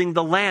rebuilding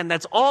the land.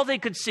 That's all they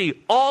could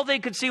see. All they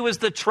could see was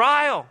the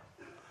trial.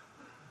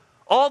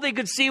 All they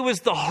could see was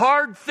the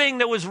hard thing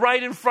that was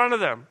right in front of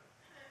them.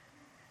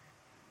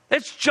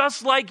 It's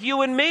just like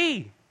you and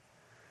me.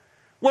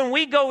 When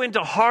we go into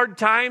hard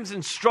times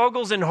and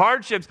struggles and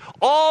hardships,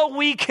 all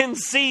we can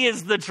see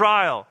is the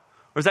trial.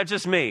 Or is that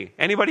just me?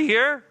 Anybody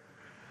here?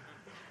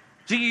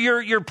 So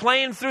you're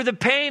playing through the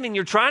pain and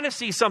you're trying to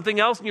see something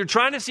else and you're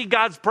trying to see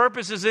God's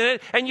purposes in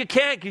it, and you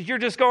can't because you're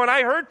just going,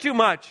 I hurt too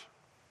much.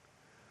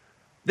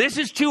 This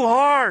is too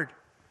hard.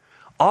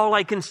 All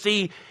I can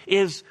see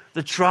is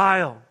the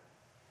trial.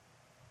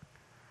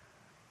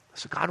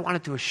 So God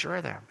wanted to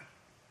assure them,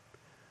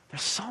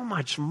 there's so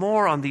much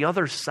more on the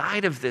other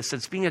side of this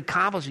that's being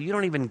accomplished that you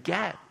don't even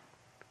get.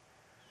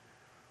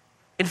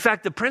 In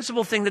fact, the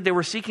principal thing that they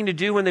were seeking to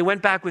do when they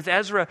went back with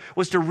Ezra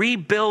was to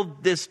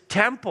rebuild this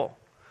temple.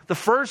 The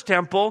first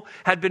temple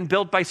had been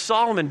built by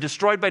Solomon,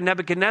 destroyed by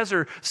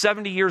Nebuchadnezzar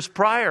 70 years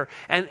prior.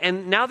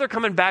 And now they're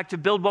coming back to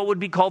build what would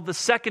be called the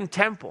second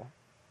temple.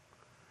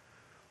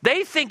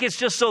 They think it's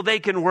just so they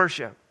can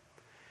worship.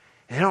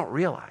 And they don't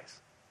realize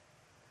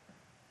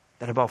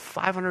that about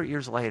 500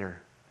 years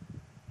later,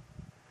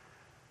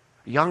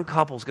 a young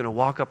couple is going to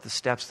walk up the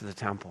steps to the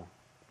temple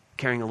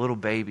carrying a little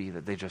baby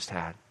that they just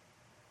had.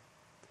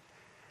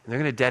 And they're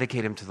going to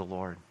dedicate him to the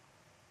Lord.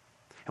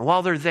 And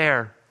while they're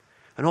there,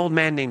 an old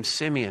man named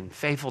Simeon,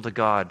 faithful to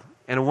God,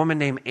 and a woman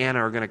named Anna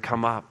are going to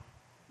come up.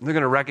 And they're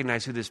going to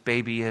recognize who this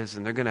baby is,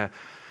 and they're going to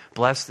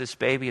bless this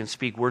baby and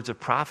speak words of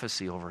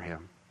prophecy over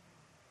him.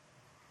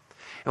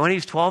 And when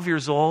he's 12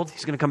 years old,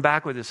 he's going to come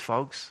back with his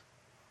folks.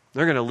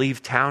 They're going to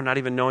leave town, not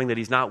even knowing that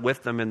he's not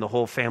with them in the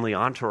whole family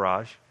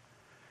entourage.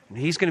 And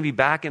he's going to be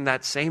back in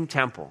that same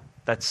temple,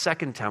 that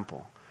second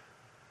temple.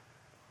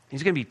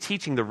 He's going to be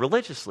teaching the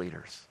religious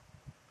leaders.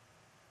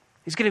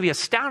 He's going to be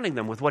astounding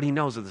them with what he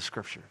knows of the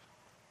Scriptures.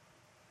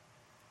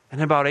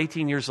 And about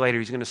 18 years later,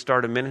 he's going to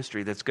start a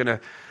ministry that's going to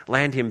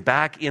land him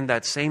back in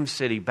that same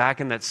city,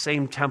 back in that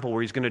same temple,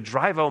 where he's going to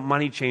drive out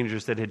money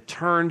changers that had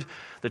turned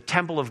the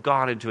temple of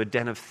God into a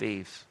den of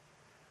thieves.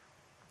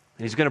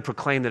 And he's going to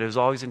proclaim that it was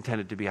always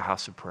intended to be a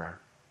house of prayer.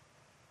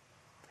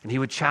 And he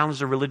would challenge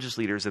the religious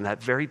leaders in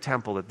that very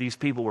temple that these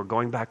people were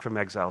going back from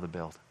exile to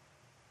build.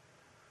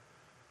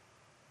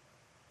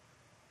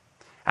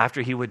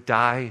 After he would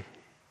die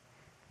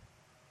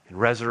and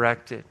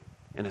resurrected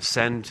and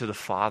ascend to the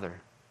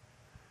Father,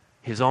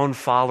 his own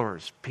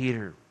followers,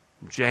 Peter,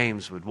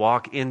 James, would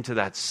walk into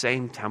that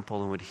same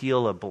temple and would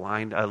heal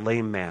a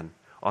lame man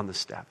on the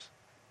steps.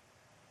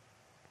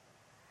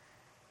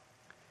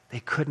 They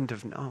couldn't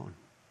have known.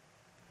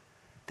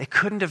 They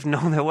couldn't have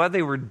known that what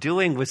they were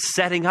doing was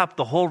setting up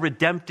the whole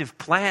redemptive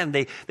plan.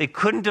 They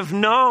couldn't have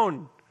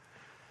known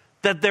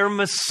that their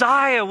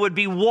Messiah would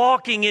be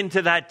walking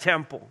into that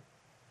temple.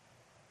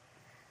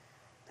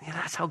 Yeah,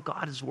 that's how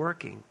God is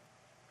working.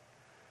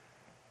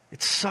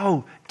 It's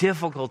so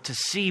difficult to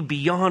see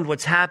beyond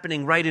what's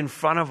happening right in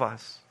front of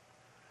us.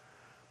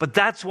 But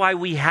that's why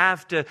we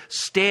have to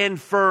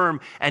stand firm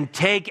and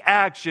take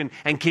action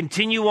and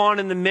continue on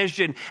in the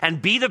mission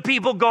and be the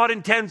people God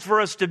intends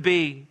for us to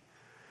be.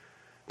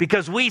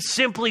 Because we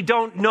simply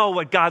don't know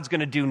what God's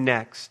going to do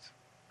next.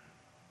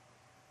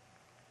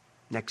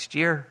 Next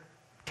year,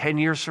 10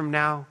 years from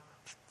now,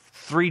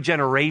 3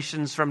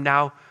 generations from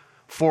now,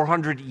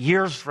 400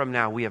 years from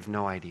now, we have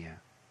no idea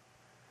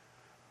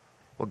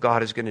what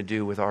God is going to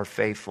do with our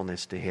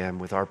faithfulness to Him,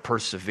 with our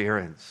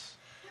perseverance,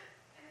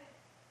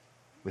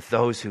 with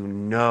those who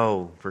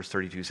know, verse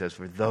 32 says,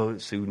 for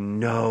those who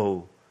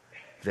know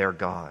their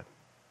God.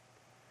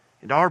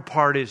 And our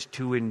part is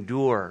to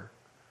endure.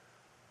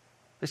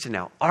 Listen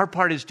now, our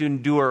part is to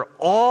endure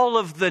all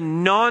of the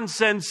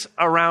nonsense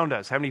around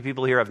us. How many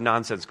people here have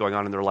nonsense going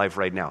on in their life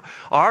right now?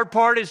 Our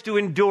part is to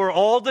endure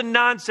all the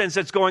nonsense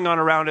that's going on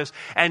around us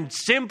and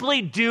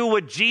simply do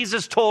what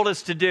Jesus told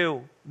us to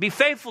do. Be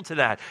faithful to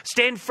that.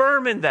 Stand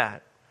firm in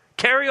that.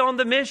 Carry on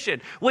the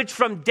mission, which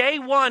from day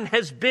one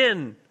has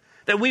been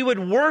that we would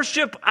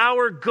worship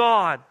our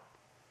God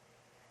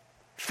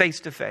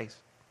face to face.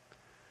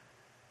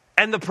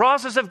 And the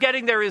process of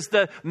getting there is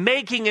the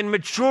making and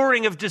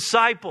maturing of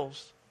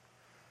disciples.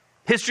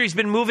 History's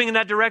been moving in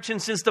that direction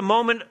since the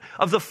moment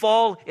of the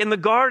fall in the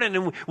garden.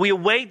 And we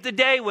await the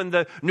day when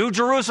the new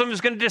Jerusalem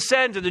is going to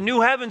descend to the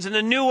new heavens and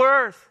the new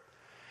earth.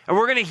 And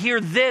we're going to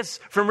hear this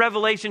from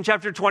Revelation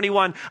chapter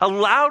 21. A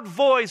loud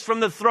voice from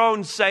the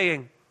throne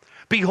saying,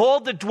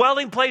 behold, the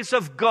dwelling place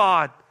of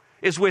God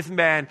is with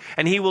man,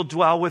 and He will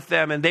dwell with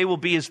them, and they will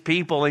be His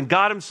people, and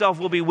God Himself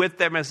will be with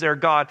them as their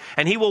God,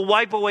 and He will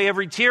wipe away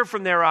every tear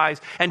from their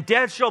eyes, and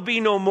death shall be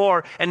no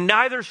more, and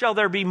neither shall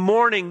there be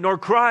mourning, nor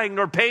crying,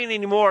 nor pain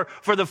anymore,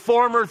 for the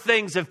former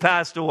things have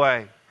passed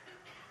away.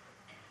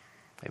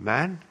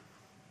 Amen?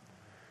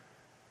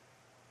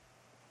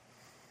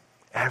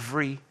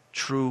 Every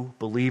true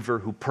believer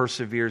who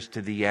perseveres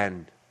to the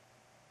end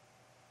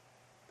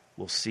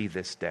will see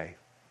this day.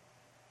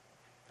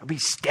 I'll be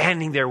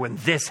standing there when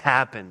this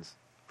happens,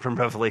 from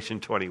Revelation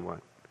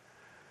 21.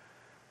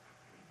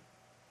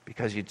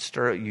 Because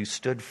you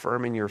stood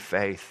firm in your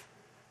faith.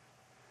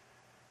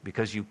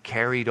 Because you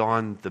carried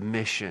on the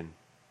mission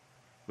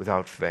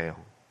without fail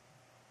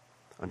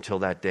until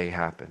that day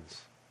happens.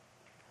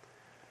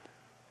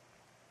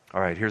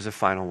 All right, here's a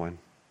final one.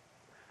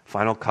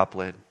 Final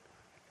couplet.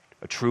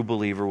 A true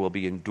believer will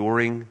be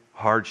enduring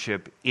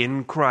hardship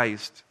in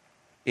Christ,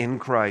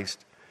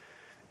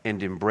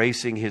 and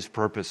embracing His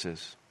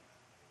purposes.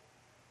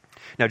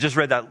 Now, just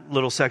read that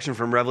little section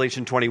from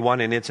Revelation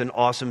 21, and it's an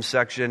awesome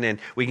section, and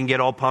we can get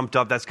all pumped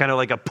up. That's kind of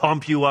like a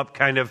pump you up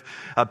kind of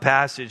a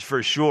passage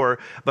for sure.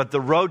 But the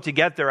road to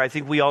get there, I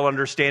think we all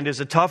understand, is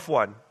a tough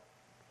one.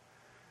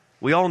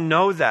 We all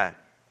know that.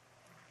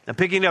 I'm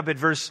picking up at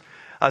verse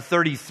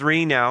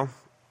 33 now.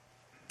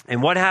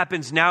 And what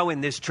happens now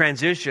in this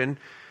transition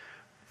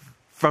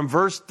from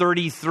verse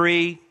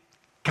 33,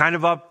 kind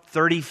of up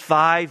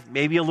 35,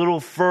 maybe a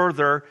little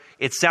further,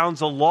 it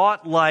sounds a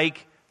lot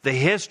like the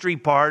history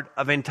part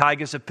of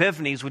Antiochus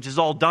Epiphanes, which is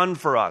all done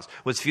for us.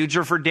 It was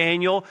future for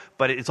Daniel,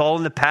 but it's all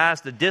in the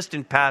past, the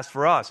distant past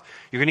for us.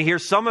 You're going to hear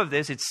some of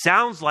this. It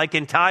sounds like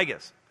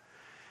Antiochus.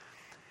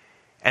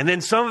 And then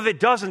some of it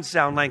doesn't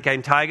sound like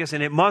Antiochus,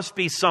 and it must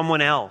be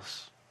someone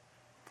else.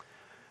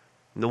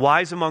 And the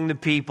wise among the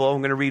people,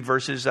 I'm going to read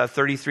verses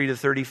 33 to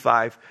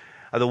 35.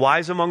 The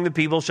wise among the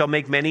people shall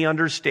make many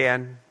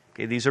understand.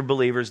 Okay, these are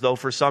believers, though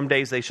for some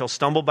days they shall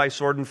stumble by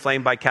sword and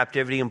flame, by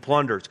captivity and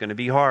plunder. It's going to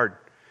be hard.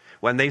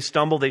 When they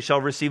stumble, they shall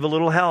receive a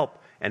little help.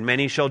 And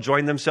many shall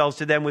join themselves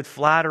to them with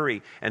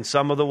flattery. And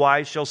some of the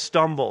wise shall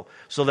stumble,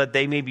 so that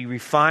they may be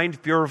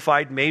refined,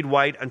 purified, made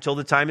white until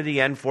the time of the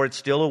end, for it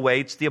still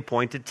awaits the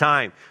appointed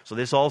time. So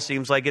this all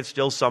seems like it's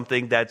still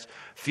something that's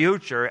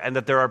future, and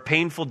that there are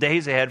painful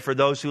days ahead for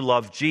those who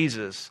love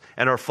Jesus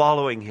and are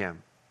following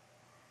Him.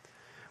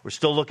 We're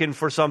still looking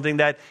for something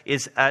that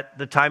is at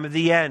the time of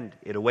the end.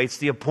 It awaits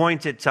the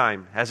appointed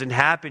time. Hasn't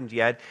happened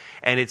yet.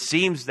 And it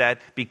seems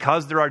that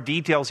because there are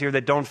details here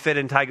that don't fit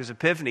Antiochus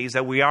Epiphanes,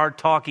 that we are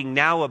talking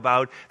now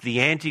about the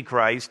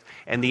Antichrist.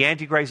 And the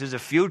Antichrist is a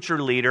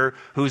future leader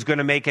who's going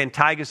to make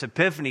Antiochus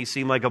Epiphanes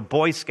seem like a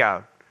Boy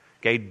Scout.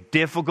 Okay,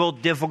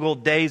 difficult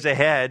days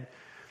ahead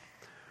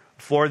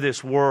for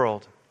this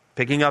world.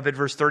 Picking up at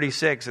verse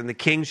 36, and the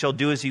king shall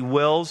do as he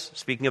wills.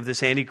 Speaking of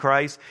this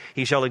Antichrist,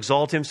 he shall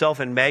exalt himself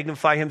and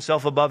magnify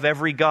himself above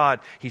every god.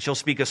 He shall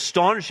speak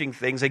astonishing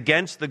things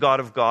against the God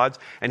of gods,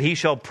 and he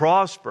shall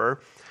prosper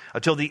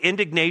until the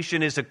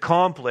indignation is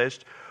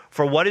accomplished.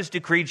 For what is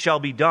decreed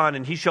shall be done,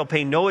 and he shall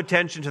pay no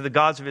attention to the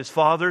gods of his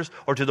fathers,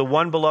 or to the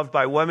one beloved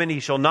by women. He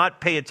shall not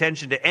pay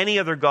attention to any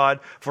other god,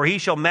 for he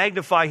shall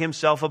magnify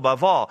himself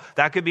above all.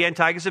 That could be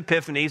Antiochus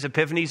Epiphanes.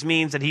 Epiphanes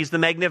means that he's the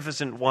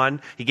magnificent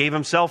one. He gave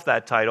himself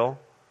that title.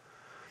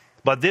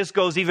 But this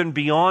goes even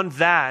beyond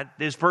that.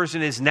 This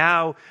person is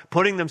now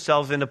putting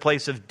themselves in a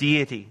place of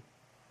deity.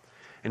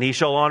 And he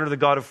shall honor the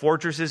God of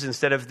fortresses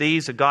instead of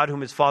these, a God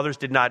whom his fathers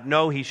did not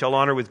know. He shall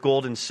honor with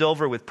gold and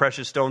silver, with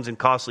precious stones and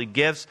costly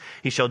gifts.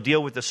 He shall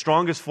deal with the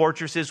strongest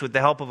fortresses with the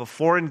help of a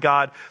foreign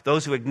god.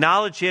 Those who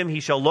acknowledge him,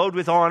 he shall load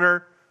with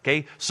honor.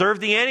 Okay, serve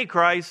the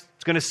Antichrist.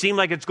 It's going to seem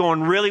like it's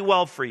going really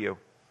well for you.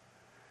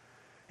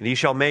 And he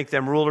shall make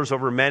them rulers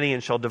over many,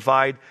 and shall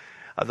divide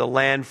the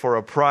land for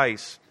a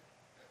price.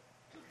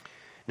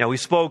 Now, we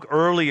spoke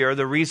earlier,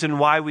 the reason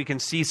why we can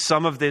see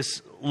some of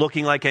this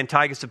looking like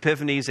Antiochus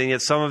Epiphanes and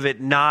yet some of it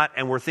not,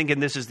 and we're thinking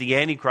this is the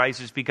Antichrist,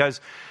 is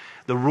because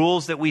the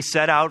rules that we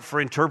set out for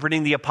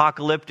interpreting the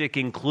apocalyptic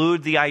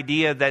include the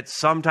idea that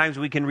sometimes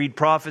we can read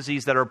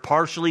prophecies that are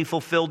partially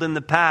fulfilled in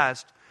the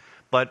past,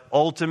 but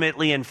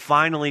ultimately and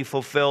finally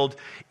fulfilled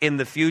in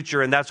the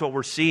future, and that's what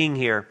we're seeing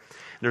here.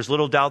 There's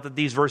little doubt that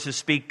these verses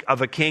speak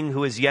of a king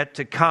who is yet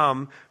to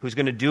come, who's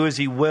going to do as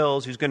he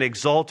wills, who's going to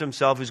exalt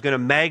himself, who's going to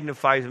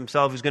magnify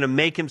himself, who's going to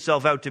make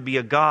himself out to be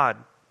a god.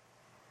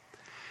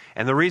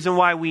 And the reason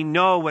why we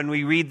know when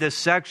we read this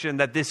section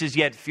that this is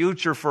yet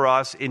future for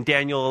us in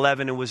Daniel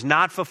 11 and was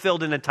not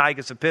fulfilled in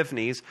Antiochus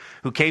Epiphanes,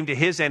 who came to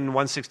his end in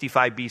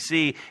 165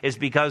 BC, is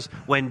because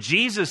when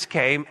Jesus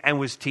came and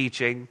was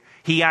teaching,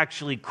 he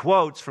actually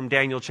quotes from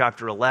Daniel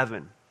chapter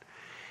 11.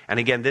 And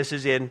again, this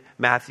is in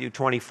Matthew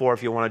 24,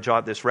 if you want to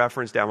jot this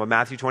reference down. But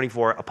Matthew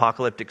 24,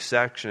 apocalyptic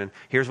section.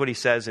 Here's what he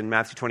says in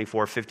Matthew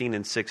 24, 15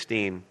 and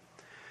 16.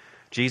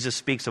 Jesus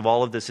speaks of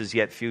all of this as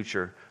yet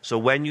future. So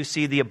when you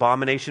see the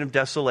abomination of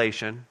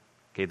desolation,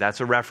 okay, that's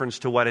a reference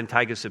to what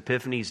Antiochus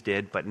Epiphanes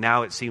did, but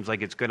now it seems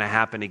like it's going to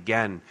happen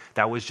again.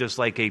 That was just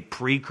like a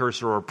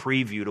precursor or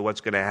preview to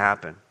what's going to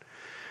happen.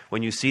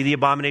 When you see the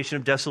abomination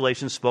of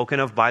desolation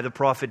spoken of by the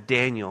prophet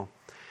Daniel,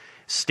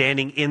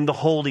 standing in the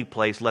holy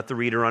place, let the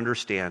reader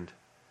understand.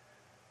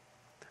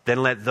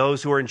 Then let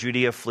those who are in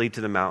Judea flee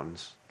to the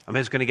mountains. I mean,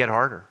 it's going to get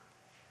harder.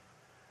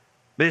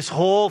 But this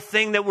whole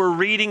thing that we're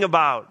reading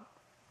about,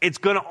 it's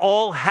going to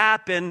all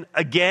happen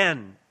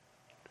again.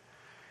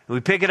 And we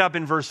pick it up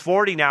in verse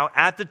 40 now.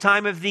 At the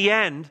time of the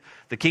end,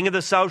 the king of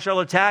the south shall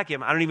attack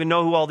him. I don't even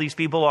know who all these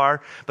people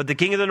are. But the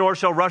king of the north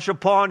shall rush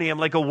upon him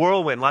like a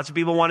whirlwind. Lots of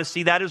people want to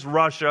see that as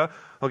Russia.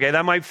 Okay,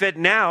 that might fit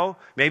now.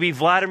 Maybe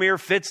Vladimir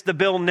fits the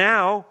bill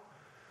now.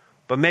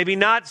 But maybe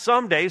not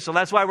someday, so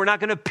that's why we're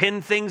not going to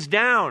pin things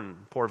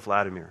down. Poor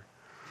Vladimir.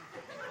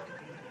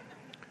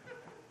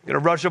 Going to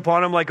rush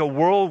upon him like a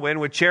whirlwind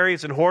with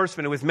chariots and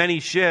horsemen and with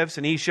many ships,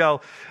 and he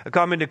shall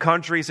come into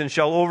countries and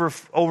shall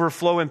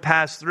overflow and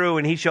pass through,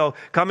 and he shall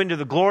come into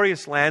the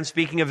glorious land.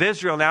 Speaking of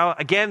Israel now,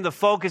 again, the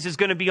focus is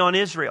going to be on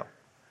Israel.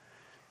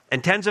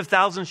 And tens of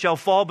thousands shall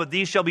fall, but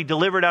these shall be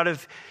delivered out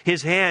of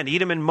his hand.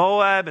 Edom and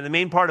Moab and the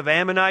main part of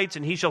Ammonites,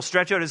 and he shall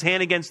stretch out his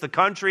hand against the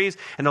countries,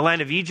 and the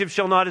land of Egypt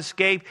shall not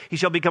escape. He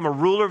shall become a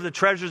ruler of the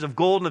treasures of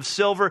gold and of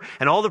silver,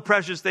 and all the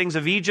precious things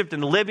of Egypt,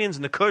 and the Libyans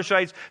and the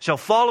Cushites shall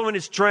follow in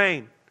his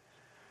train.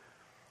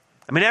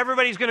 I mean,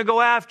 everybody's going to go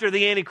after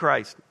the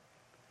Antichrist.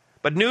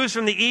 But news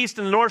from the east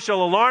and the north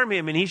shall alarm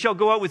him, and he shall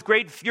go out with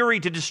great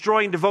fury to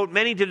destroy and devote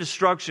many to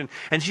destruction.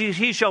 And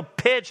he shall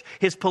pitch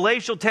his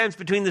palatial tents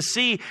between the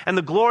sea and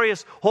the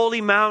glorious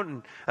holy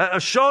mountain. A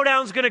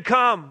showdown's going to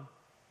come.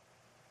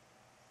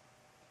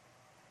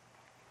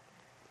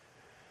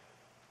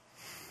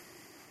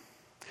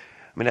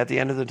 I mean, at the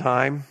end of the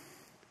time,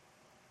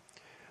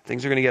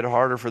 things are going to get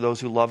harder for those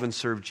who love and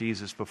serve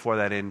Jesus before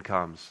that end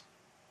comes.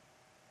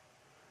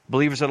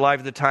 Believers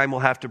alive at the time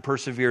will have to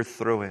persevere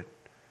through it.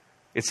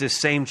 It's this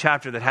same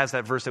chapter that has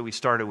that verse that we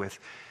started with.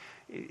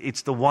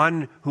 It's the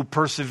one who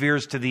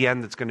perseveres to the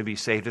end that's going to be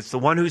saved. It's the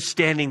one who's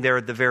standing there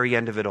at the very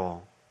end of it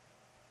all.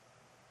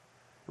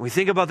 When we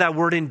think about that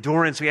word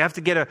endurance, we have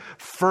to get a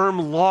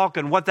firm lock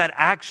on what that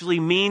actually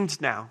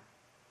means now.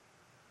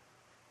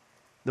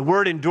 The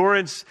word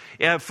endurance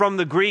from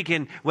the Greek,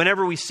 and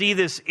whenever we see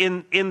this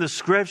in the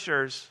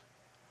Scriptures,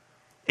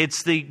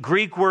 it's the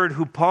Greek word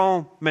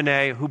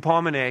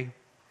hupomene.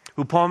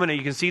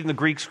 You can see it in the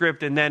Greek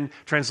script and then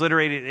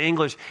transliterated in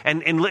English.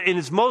 And in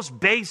its most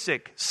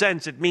basic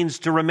sense, it means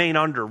to remain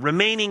under,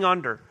 remaining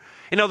under.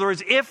 In other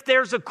words, if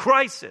there's a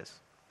crisis,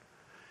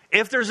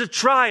 if there's a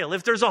trial,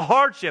 if there's a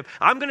hardship,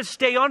 I'm going to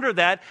stay under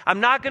that. I'm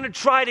not going to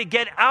try to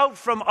get out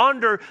from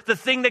under the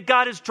thing that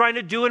God is trying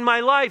to do in my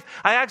life.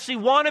 I actually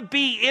want to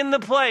be in the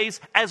place,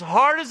 as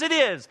hard as it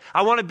is,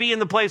 I want to be in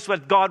the place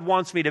that God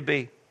wants me to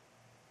be.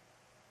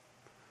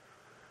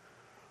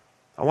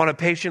 I want to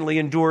patiently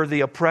endure the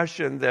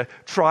oppression, the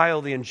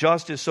trial, the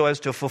injustice, so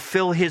as to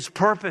fulfill His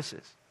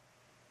purposes.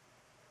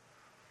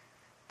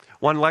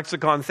 One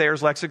lexicon,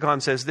 Thayer's lexicon,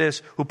 says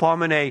this: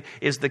 hupomene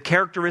is the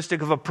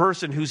characteristic of a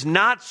person who's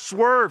not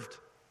swerved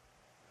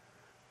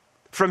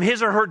from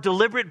his or her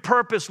deliberate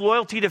purpose,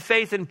 loyalty to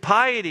faith, and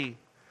piety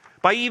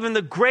by even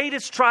the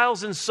greatest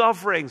trials and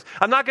sufferings.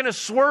 I'm not going to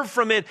swerve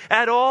from it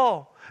at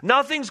all.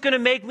 Nothing's going to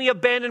make me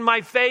abandon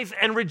my faith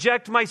and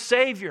reject my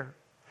Savior.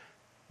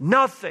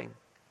 Nothing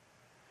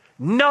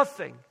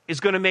is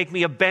going to make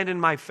me abandon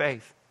my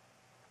faith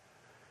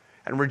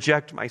and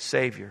reject my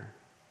Savior,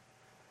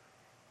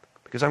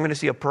 because I'm going to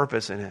see a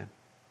purpose in it.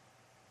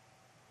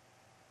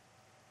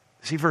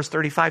 See verse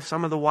 35,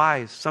 some of the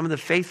wise, some of the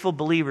faithful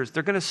believers,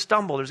 they're going to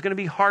stumble. There's going to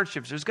be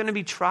hardships. There's going to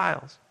be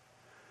trials.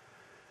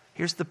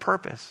 Here's the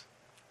purpose: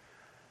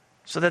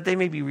 so that they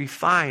may be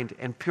refined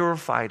and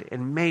purified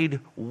and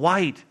made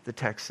white, the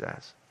text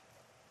says.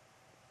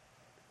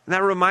 And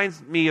that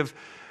reminds me of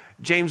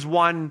James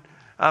 1,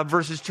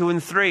 verses 2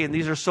 and 3. And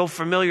these are so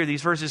familiar,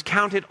 these verses.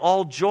 Count it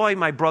all joy,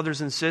 my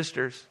brothers and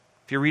sisters.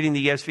 If you're reading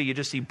the ESV, you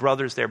just see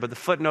brothers there, but the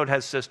footnote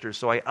has sisters,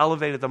 so I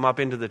elevated them up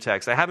into the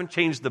text. I haven't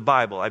changed the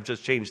Bible, I've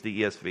just changed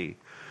the ESV.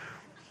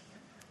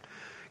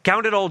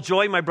 Count it all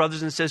joy, my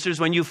brothers and sisters,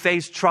 when you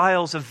face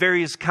trials of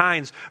various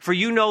kinds, for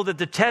you know that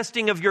the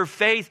testing of your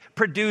faith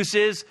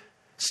produces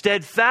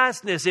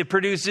steadfastness. It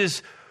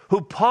produces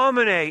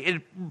hupomene.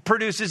 It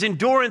produces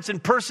endurance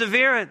and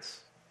perseverance.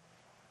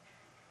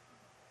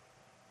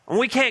 And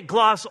we can't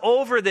gloss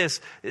over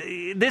this.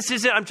 This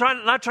isn't,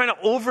 not trying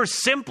to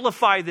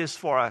oversimplify this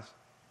for us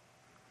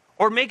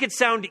or make it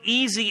sound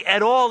easy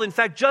at all. In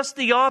fact, just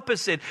the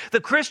opposite. The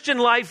Christian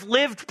life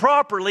lived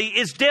properly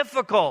is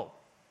difficult.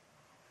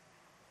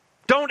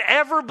 Don't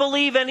ever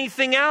believe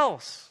anything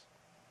else.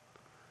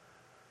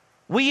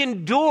 We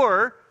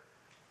endure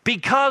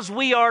because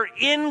we are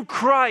in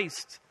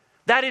Christ.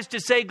 That is to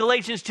say,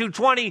 Galatians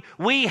 2:20,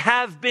 we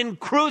have been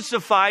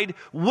crucified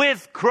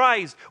with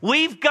Christ.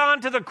 We've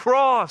gone to the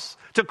cross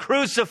to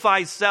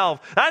crucify self.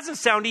 That doesn't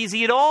sound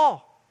easy at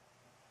all.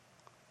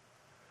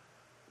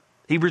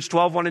 Hebrews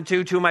 12:1 and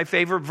 2, two of my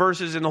favorite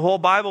verses in the whole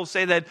Bible,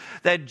 say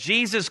that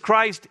Jesus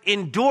Christ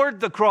endured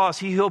the cross.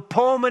 He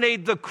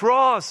hupomene the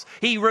cross.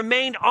 He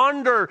remained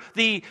under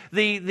the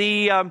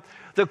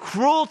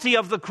cruelty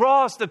of the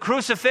cross, the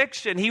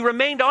crucifixion. He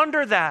remained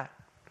under that.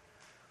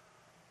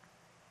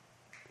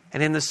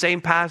 And in the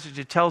same passage,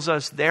 it tells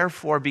us,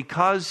 therefore,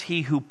 because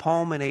He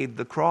hupomene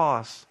the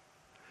cross,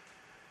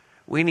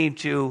 we need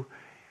to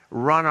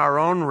run our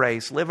own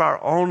race, live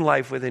our own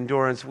life with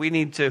endurance. We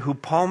need to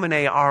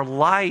hupomene our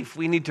life.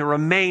 We need to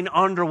remain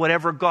under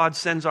whatever God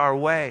sends our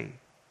way.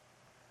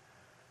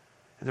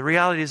 And the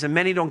reality is that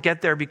many don't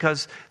get there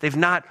because they've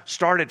not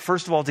started,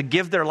 first of all, to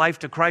give their life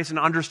to Christ and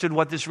understood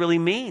what this really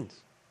means.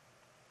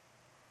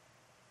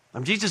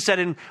 Jesus said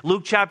in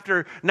Luke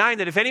chapter 9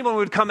 that if anyone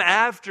would come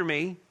after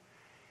me,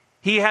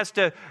 he has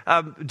to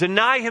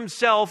deny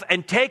himself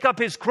and take up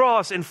his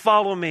cross and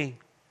follow me.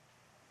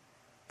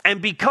 And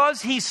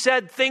because he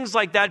said things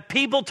like that,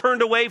 people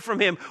turned away from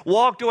him,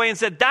 walked away and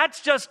said,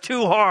 that's just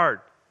too hard.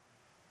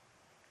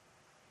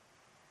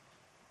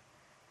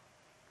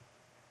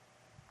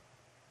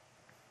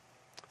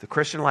 The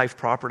Christian life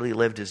properly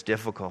lived is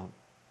difficult.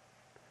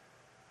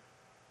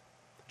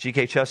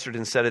 G.K.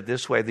 Chesterton said it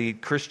this way: the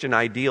Christian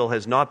ideal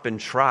has not been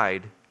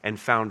tried and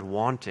found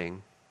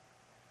wanting.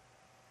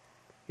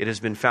 It has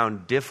been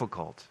found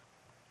difficult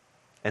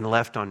and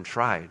left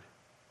untried.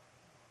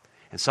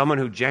 And someone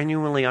who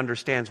genuinely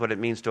understands what it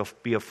means to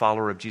be a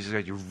follower of Jesus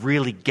Christ, you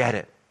really get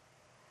it.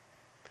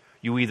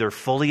 You either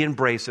fully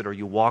embrace it or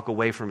you walk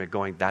away from it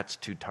going, that's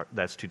too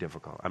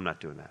difficult. I'm not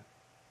doing that.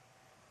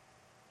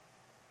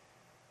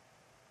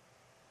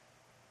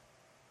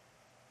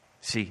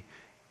 See,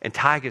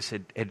 Antiochus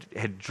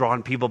had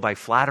drawn people by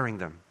flattering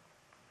them,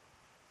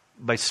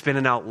 by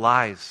spinning out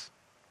lies,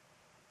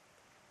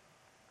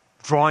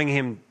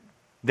 drawing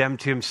them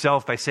to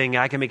himself by saying,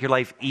 I can make your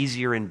life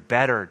easier and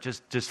better.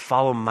 Just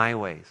follow my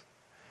ways.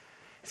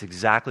 It's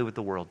exactly what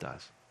the world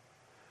does.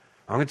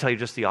 I'm going to tell you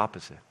just the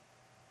opposite.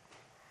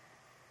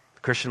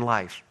 The Christian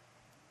life,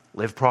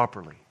 lived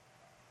properly,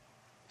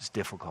 is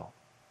difficult.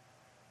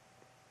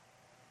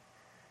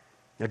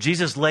 Now,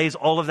 Jesus lays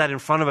all of that in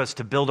front of us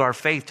to build our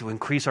faith, to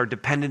increase our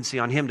dependency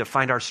on Him, to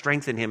find our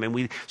strength in Him.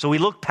 And so we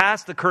look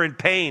past the current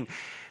pain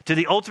to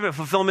the ultimate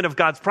fulfillment of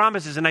God's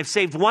promises. And I've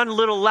saved one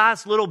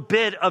last little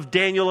bit of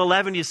Daniel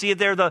 11. You see it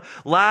there? The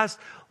last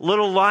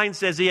little line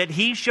says, "Yet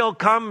he shall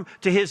come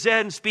to his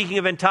end," speaking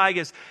of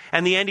Antiochus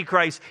and the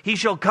Antichrist, "he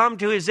shall come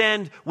to his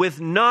end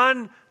with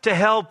none to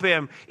help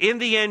him. In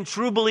the end,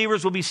 true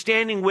believers will be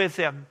standing with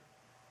him.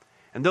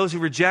 And those who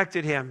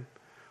rejected him,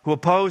 who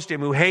opposed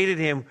him, who hated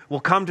him, will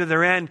come to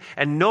their end,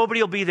 and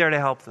nobody will be there to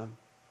help them."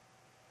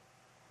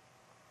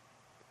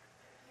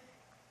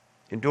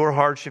 Endure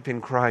hardship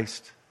in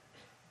Christ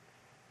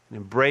and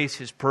embrace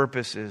His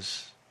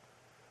purposes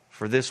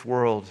for this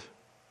world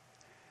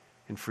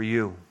and for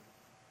you.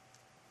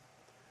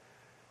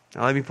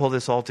 Now let me pull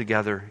this all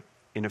together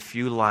in a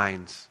few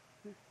lines.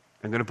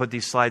 I'm going to put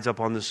these slides up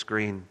on the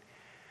screen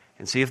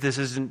and see if this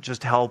isn't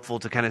just helpful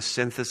to kind of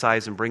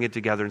synthesize and bring it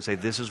together and say,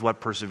 this is what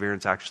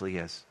perseverance actually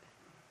is.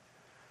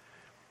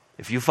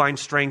 If you find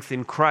strength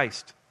in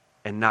Christ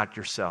and not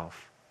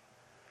yourself,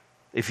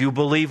 if you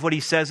believe what He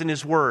says in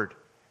His Word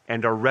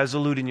and are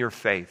resolute in your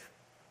faith,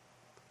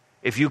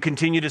 if you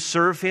continue to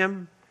serve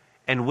Him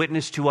and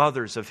witness to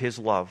others of His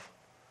love,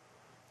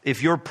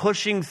 if you're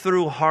pushing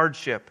through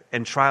hardship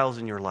and trials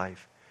in your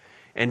life,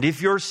 and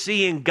if you're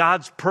seeing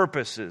God's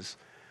purposes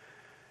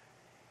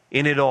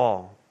in it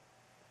all,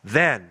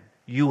 then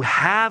you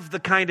have the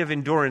kind of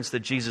endurance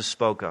that Jesus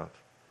spoke of,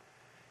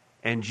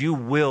 and you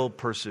will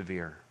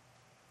persevere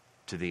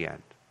to the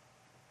end.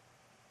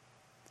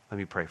 Let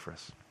me pray for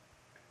us.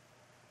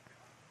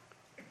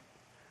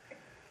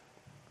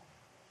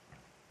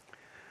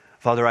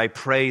 Father, I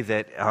pray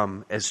that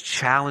as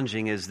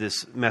challenging as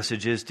this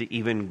message is to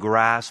even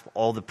grasp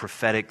all the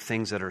prophetic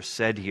things that are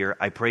said here,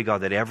 I pray,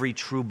 God, that every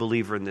true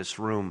believer in this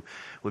room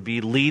would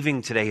be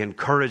leaving today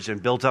encouraged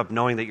and built up,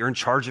 knowing that You're in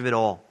charge of it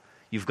all.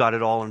 You've got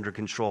it all under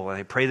control. And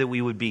I pray that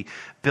we would be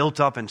built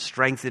up and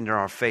strengthened in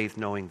our faith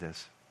knowing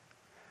this.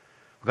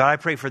 God, I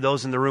pray for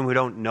those in the room who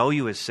don't know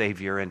You as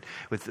Savior, and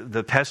with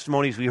the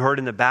testimonies we heard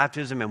in the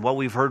baptism and what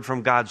we've heard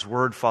from God's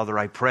Word, Father,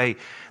 I pray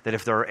that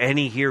if there are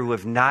any here who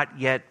have not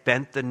yet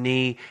bent the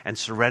knee and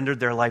surrendered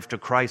their life to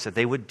Christ, that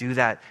they would do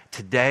that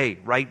today,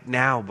 right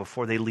now,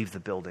 before they leave the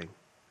building.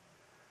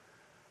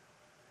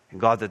 And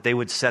God, that they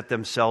would set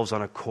themselves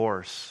on a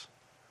course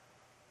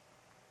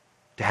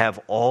to have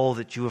all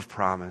that You have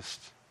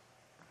promised,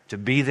 to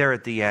be there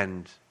at the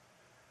end,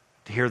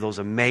 to hear those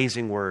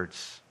amazing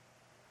words,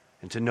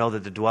 and to know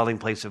that the dwelling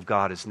place of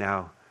God is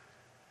now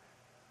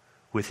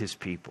with His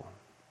people.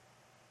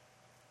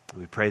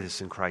 We pray this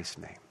in Christ's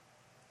name.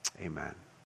 Amen.